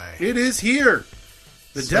 by the way? It is here.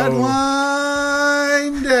 The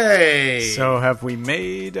deadline day. So have we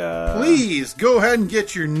made... Please go ahead and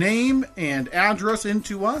get your name and address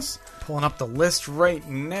into us. Pulling up the list right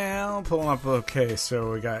now. Okay,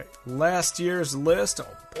 so we got last year's list. Oh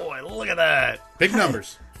boy, look at that. Big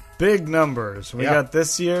numbers. Big numbers. We got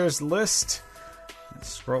this year's list.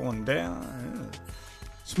 Scrolling down.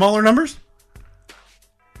 Smaller numbers?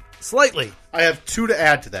 Slightly. I have 2 to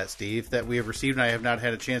add to that, Steve, that we have received, and I have not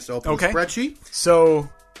had a chance to open the spreadsheet. So,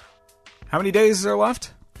 how many days is there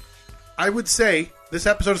left? I would say this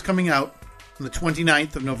episode is coming out on the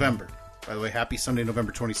 29th of November. By the way, happy Sunday,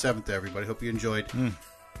 November 27th to everybody. Hope you enjoyed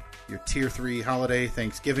your Tier 3 holiday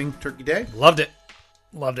Thanksgiving Turkey Day. Loved it.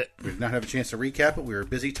 We did not have a chance to recap it. We were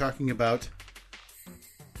busy talking about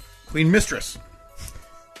Queen Mistress.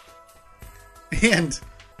 And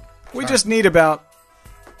we just need about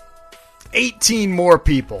 18 more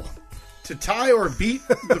people to tie or beat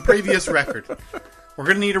the previous record. We're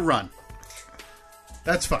going to need a run.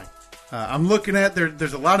 That's fine. I'm looking at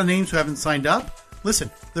there's a lot of names who haven't signed up.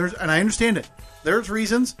 Listen, and I understand it. There's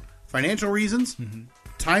reasons, financial reasons,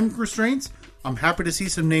 time restraints. I'm happy to see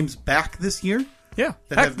some names back this year. Yeah,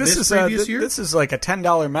 that have missed previous year. This is like a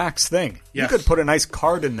 $10 max thing. Yes. You could put a nice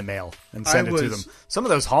card in the mail and send it to them. Some of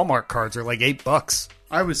those Hallmark cards are like $8.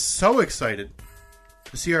 I was so excited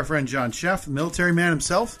to see our friend John Sheff, the military man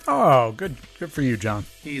himself. Oh, good for you, John.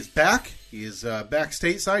 He is back. He is back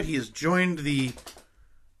stateside. He has joined the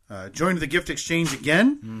gift exchange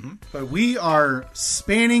again. But we are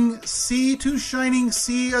spanning sea to shining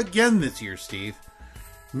sea again this year, Steve.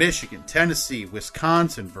 Michigan, Tennessee,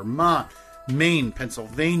 Wisconsin, Vermont, Maine,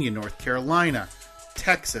 Pennsylvania, North Carolina,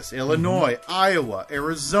 Texas, Illinois, Iowa,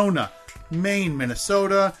 Arizona, Maine,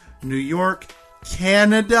 Minnesota, New York,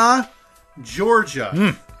 Canada,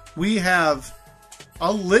 Georgia. We have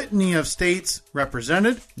a litany of states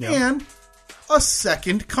represented and a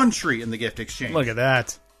second country in the gift exchange. Look at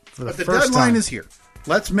that. But the deadline is here.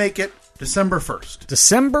 Let's make it December 1st.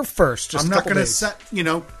 December 1st. Just I'm not going to set,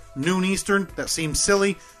 noon Eastern. That seems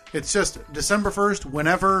silly. It's just December 1st,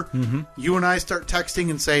 whenever you and I start texting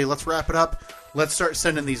and say, let's wrap it up. Let's start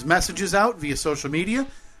sending these messages out via social media.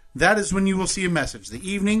 That is when you will see a message. The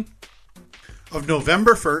evening of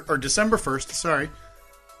December 1st,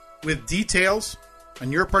 with details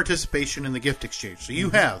on your participation in the gift exchange. So you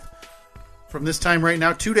have, from this time right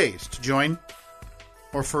now, 2 days to join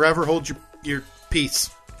or forever hold your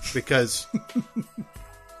peace, because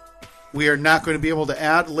we are not going to be able to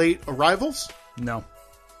add late arrivals. No.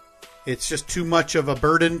 It's just too much of a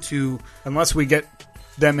burden to... Unless we get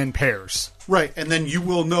them in pairs. Right, and then you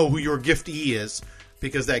will know who your giftee is,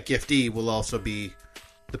 because that giftee will also be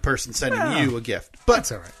the person sending you a gift. But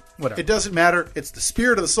that's all right. Whatever. It doesn't matter. It's the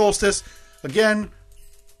spirit of the solstice. Again,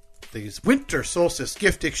 the Winter Solstice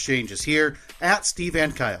Gift Exchange is here at Steve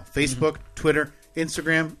and Kyle. Facebook, Twitter,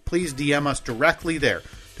 Instagram. Please DM us directly there.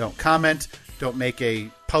 Don't comment. Don't make a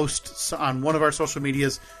post on one of our social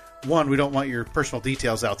medias. 1, we don't want your personal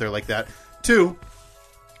details out there like that. 2,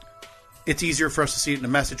 it's easier for us to see it in a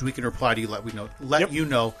message. We can reply to you, let you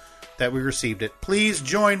know that we received it. Please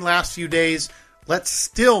join last few days. Let's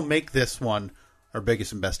still make this one our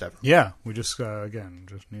biggest and best ever. Yeah, we just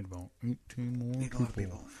need about 18 more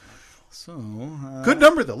people. So good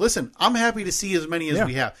number, though. Listen, I'm happy to see as many as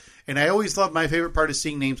we have. And I always love, my favorite part is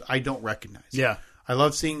seeing names I don't recognize. Yeah. I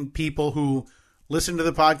love seeing people who listen to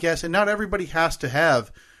the podcast, and not everybody has to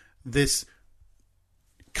have this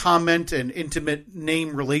comment and intimate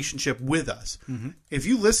name relationship with us. Mm-hmm. If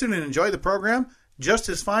you listen and enjoy the program, just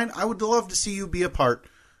as fine. I would love to see you be a part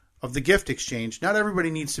of the gift exchange. Not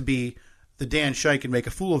everybody needs to be the Dan Shike and make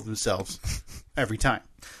a fool of themselves every time.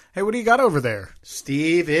 Hey, what do you got over there?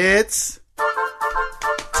 Steve, it's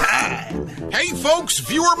time. Hey, folks,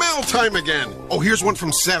 viewer mail time again. Oh, here's one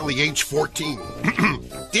from Sally, age 14.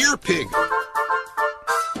 Dear Pig.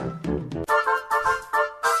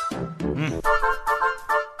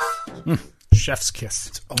 Chef's kiss.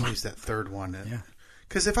 It's always that third one. Yeah.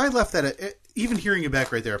 Because if I left that at, even hearing you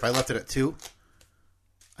back right there, if I left it at 2,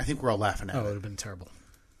 I think we're all laughing at it. Oh, it would have been terrible.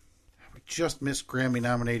 We just missed Grammy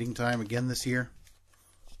nominating time again this year.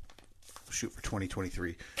 We'll shoot for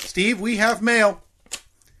 2023. Steve, we have mail.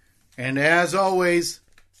 And as always,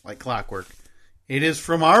 like clockwork, it is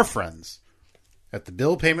from our friends at the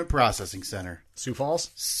Bill Payment Processing Center. Sioux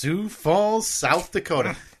Falls? Sioux Falls, South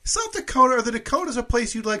Dakota. South Dakota, are the Dakotas a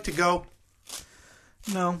place you'd like to go?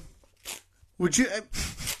 No. Would you...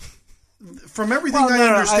 From everything I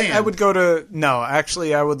understand... I would go to... No,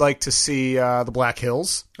 actually, I would like to see the Black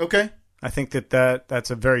Hills. Okay. I think that's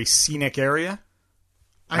a very scenic area.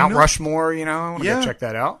 Mount Rushmore, I want to go check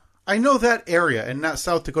that out. I know that area, and not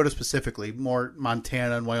South Dakota specifically, more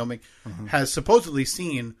Montana and Wyoming, has supposedly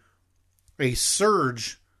seen a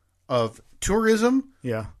surge of tourism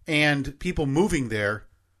and people moving there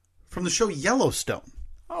from the show Yellowstone.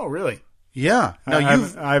 Oh, really? Yeah. Now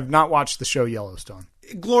I've not watched the show Yellowstone.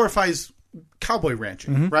 It glorifies cowboy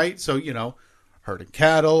ranching, right? So, herding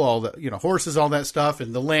cattle, all the, horses, all that stuff,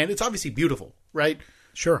 and the land. It's obviously beautiful, right?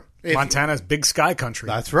 Sure. Montana's big sky country.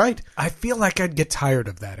 That's right. I feel like I'd get tired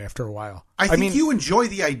of that after a while. I think you enjoy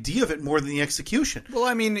the idea of it more than the execution. Well,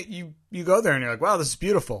 I mean, you go there and you're like, wow, this is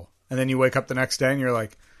beautiful. And then you wake up the next day and you're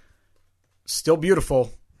like, still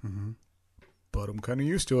beautiful, but I'm kind of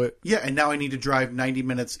used to it. Yeah, and now I need to drive 90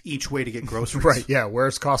 minutes each way to get groceries. Right, yeah.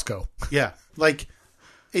 Where's Costco? Yeah,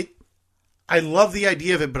 I love the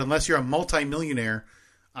idea of it, but unless you're a multimillionaire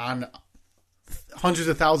on hundreds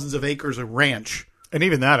of thousands of acres of ranch... And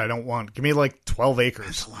even that I don't want. Give me 12 acres.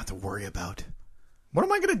 That's a lot to worry about. What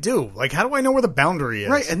am I going to do? How do I know where the boundary is?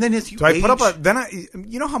 Right, and then as you do I put up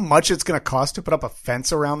you know how much it's going to cost to put up a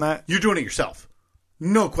fence around that? You're doing it yourself.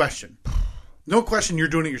 No question. No question you're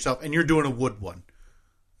doing it yourself, and you're doing a wood one.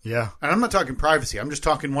 Yeah. And I'm not talking privacy. I'm just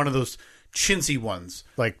talking one of those chintzy ones.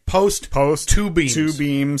 Like post, 2 beams. 2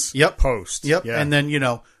 beams. Yep. Post. Yep. Yeah. And then,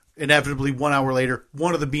 inevitably 1 hour later,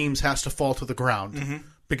 one of the beams has to fall to the ground. Mm-hmm.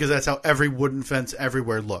 Because that's how every wooden fence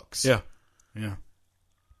everywhere looks. Yeah. Yeah.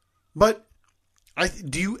 But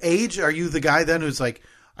do you age? Are you the guy then who's like,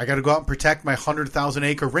 I got to go out and protect my 100,000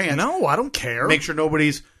 acre ranch? No, I don't care. Make sure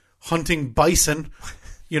nobody's hunting bison,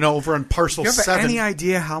 over on parcel 7. Do you have any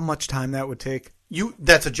idea how much time that would take?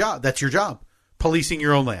 That's a job. That's your job. Policing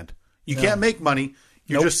your own land. You can't make money.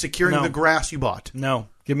 You're just securing the grass you bought. No.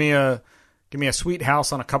 Give me a sweet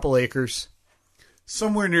house on a couple acres.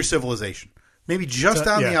 Somewhere near civilization. Maybe just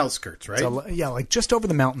on the outskirts, right? Just over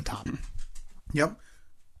the mountaintop. Yep.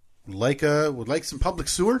 Would like some public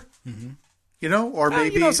sewer, or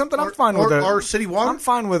maybe something. I'm fine with it. Or city water. I'm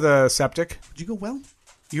fine with a septic. Would you go well?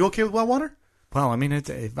 You okay with well water? Well, I mean,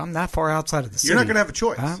 if I'm that far outside of the city, you're not going to have a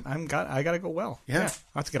choice. I got to go well. Yeah.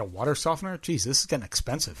 I have to get a water softener. Jeez, this is getting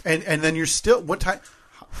expensive. And then you're still what time?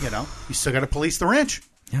 You still got to police the ranch.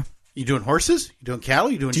 Yeah. You doing horses? You doing cattle?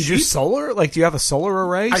 You doing sheep? Do you do solar? Do you have a solar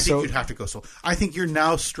array? I think you'd have to go solar. I think you're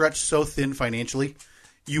now stretched so thin financially,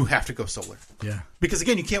 you have to go solar. Yeah. Because,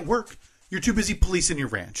 again, you can't work. You're too busy policing your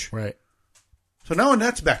ranch. Right. So now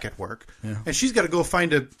Annette's back at work, and she's got to go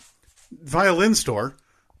find a violin store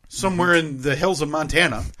somewhere in the hills of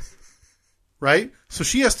Montana, right? So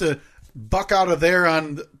she has to buck out of there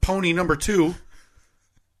on pony number 2.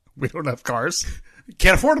 We don't have cars.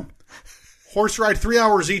 Can't afford them. Horse ride 3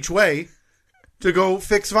 hours each way to go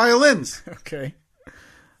fix violins. Okay.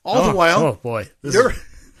 All the while. Oh, boy.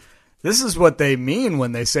 This is what they mean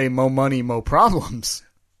when they say mo money, mo problems.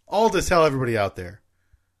 All to tell everybody out there.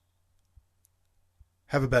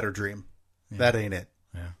 Have a better dream. Yeah. That ain't it.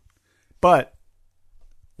 Yeah. But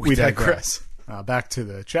we digress. Back to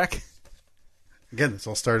the check. Again, this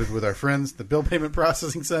all started with our friends, the Bill Payment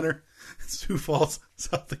Processing Center, Sioux Falls,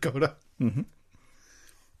 South Dakota. Mm-hmm.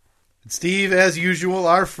 And Steve, as usual,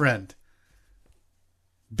 our friend,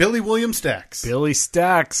 Billy William Stacks. Billy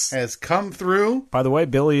Stacks has come through. By the way,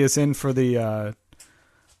 Billy is in for the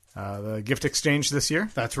the gift exchange this year.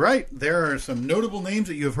 That's right. There are some notable names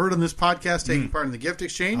that you have heard on this podcast taking part in the gift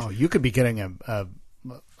exchange. Oh, you could be getting a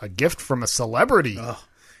gift from a celebrity.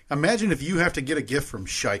 Imagine if you have to get a gift from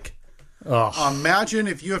Shike. Oh. Imagine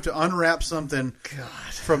if you have to unwrap something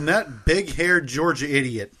from that big-haired Georgia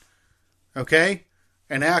idiot, okay,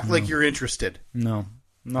 and act like you're interested. No,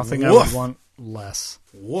 nothing I would want less.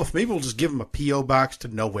 Woof. Maybe we'll just give him a P.O. box to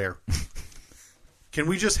nowhere. Can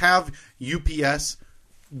we just have UPS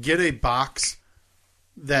get a box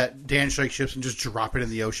that Dan Shike ships and just drop it in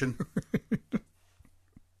the ocean?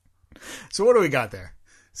 So what do we got there?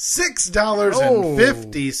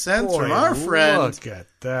 $6.50 from our friend. Look at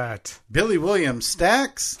that. Billy Williams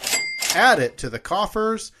Stacks. Add it to the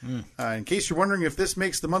coffers. In case you're wondering if this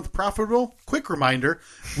makes the month profitable, quick reminder,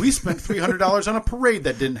 we spent $300 on a parade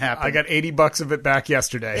that didn't happen. I got $80 of it back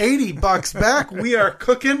yesterday. $80 back. We are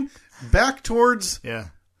cooking back towards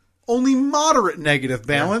only moderate negative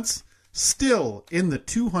balance. Still in the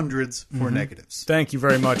 200s for negatives. Thank you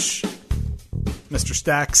very much, Mr.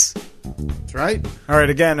 Stacks. That's right. All right,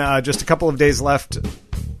 again, just a couple of days left.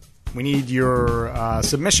 We need your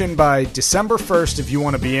submission by December 1st if you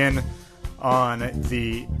want to be in on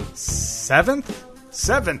the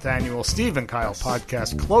 7th annual Steve and Kyle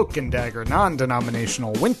podcast Cloak and Dagger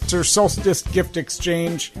non-denominational winter solstice gift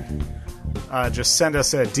exchange. Just send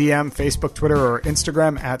us a DM, Facebook, Twitter, or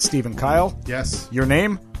Instagram at Steve and Kyle. Yes. Your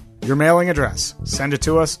name, your mailing address. Send it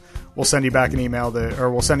to us. We'll send you back an email or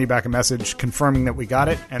we'll send you back a message confirming that we got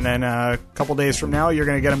it. And then a couple days from now, you're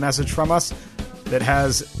going to get a message from us that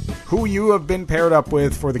has who you have been paired up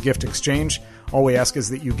with for the gift exchange. All we ask is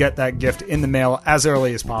that you get that gift in the mail as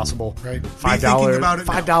early as possible. Right. $5,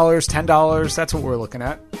 $10, that's what we're looking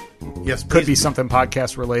at. Yes, could be something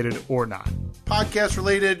podcast related or not. Podcast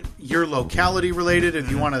related, your locality related. If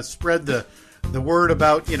you want to spread the word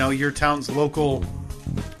about your town's local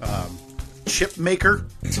chip maker,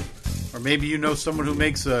 or maybe you know someone who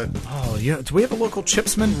makes a do we have a local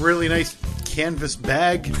chipsman? Really nice canvas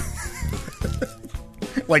bag,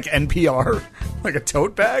 like NPR, like a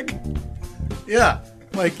tote bag. Yeah,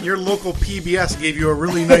 like your local PBS gave you a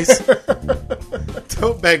really nice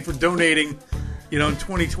tote bag for donating. In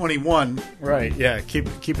 2021. Right, yeah.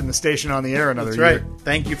 Keeping the station on the air another year. That's right.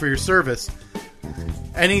 Thank you for your service.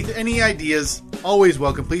 Any ideas, always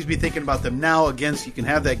welcome. Please be thinking about them now. Again, so you can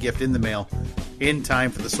have that gift in the mail in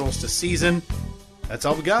time for the solstice season. That's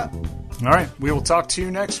all we got. All right. We will talk to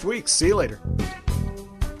you next week. See you later.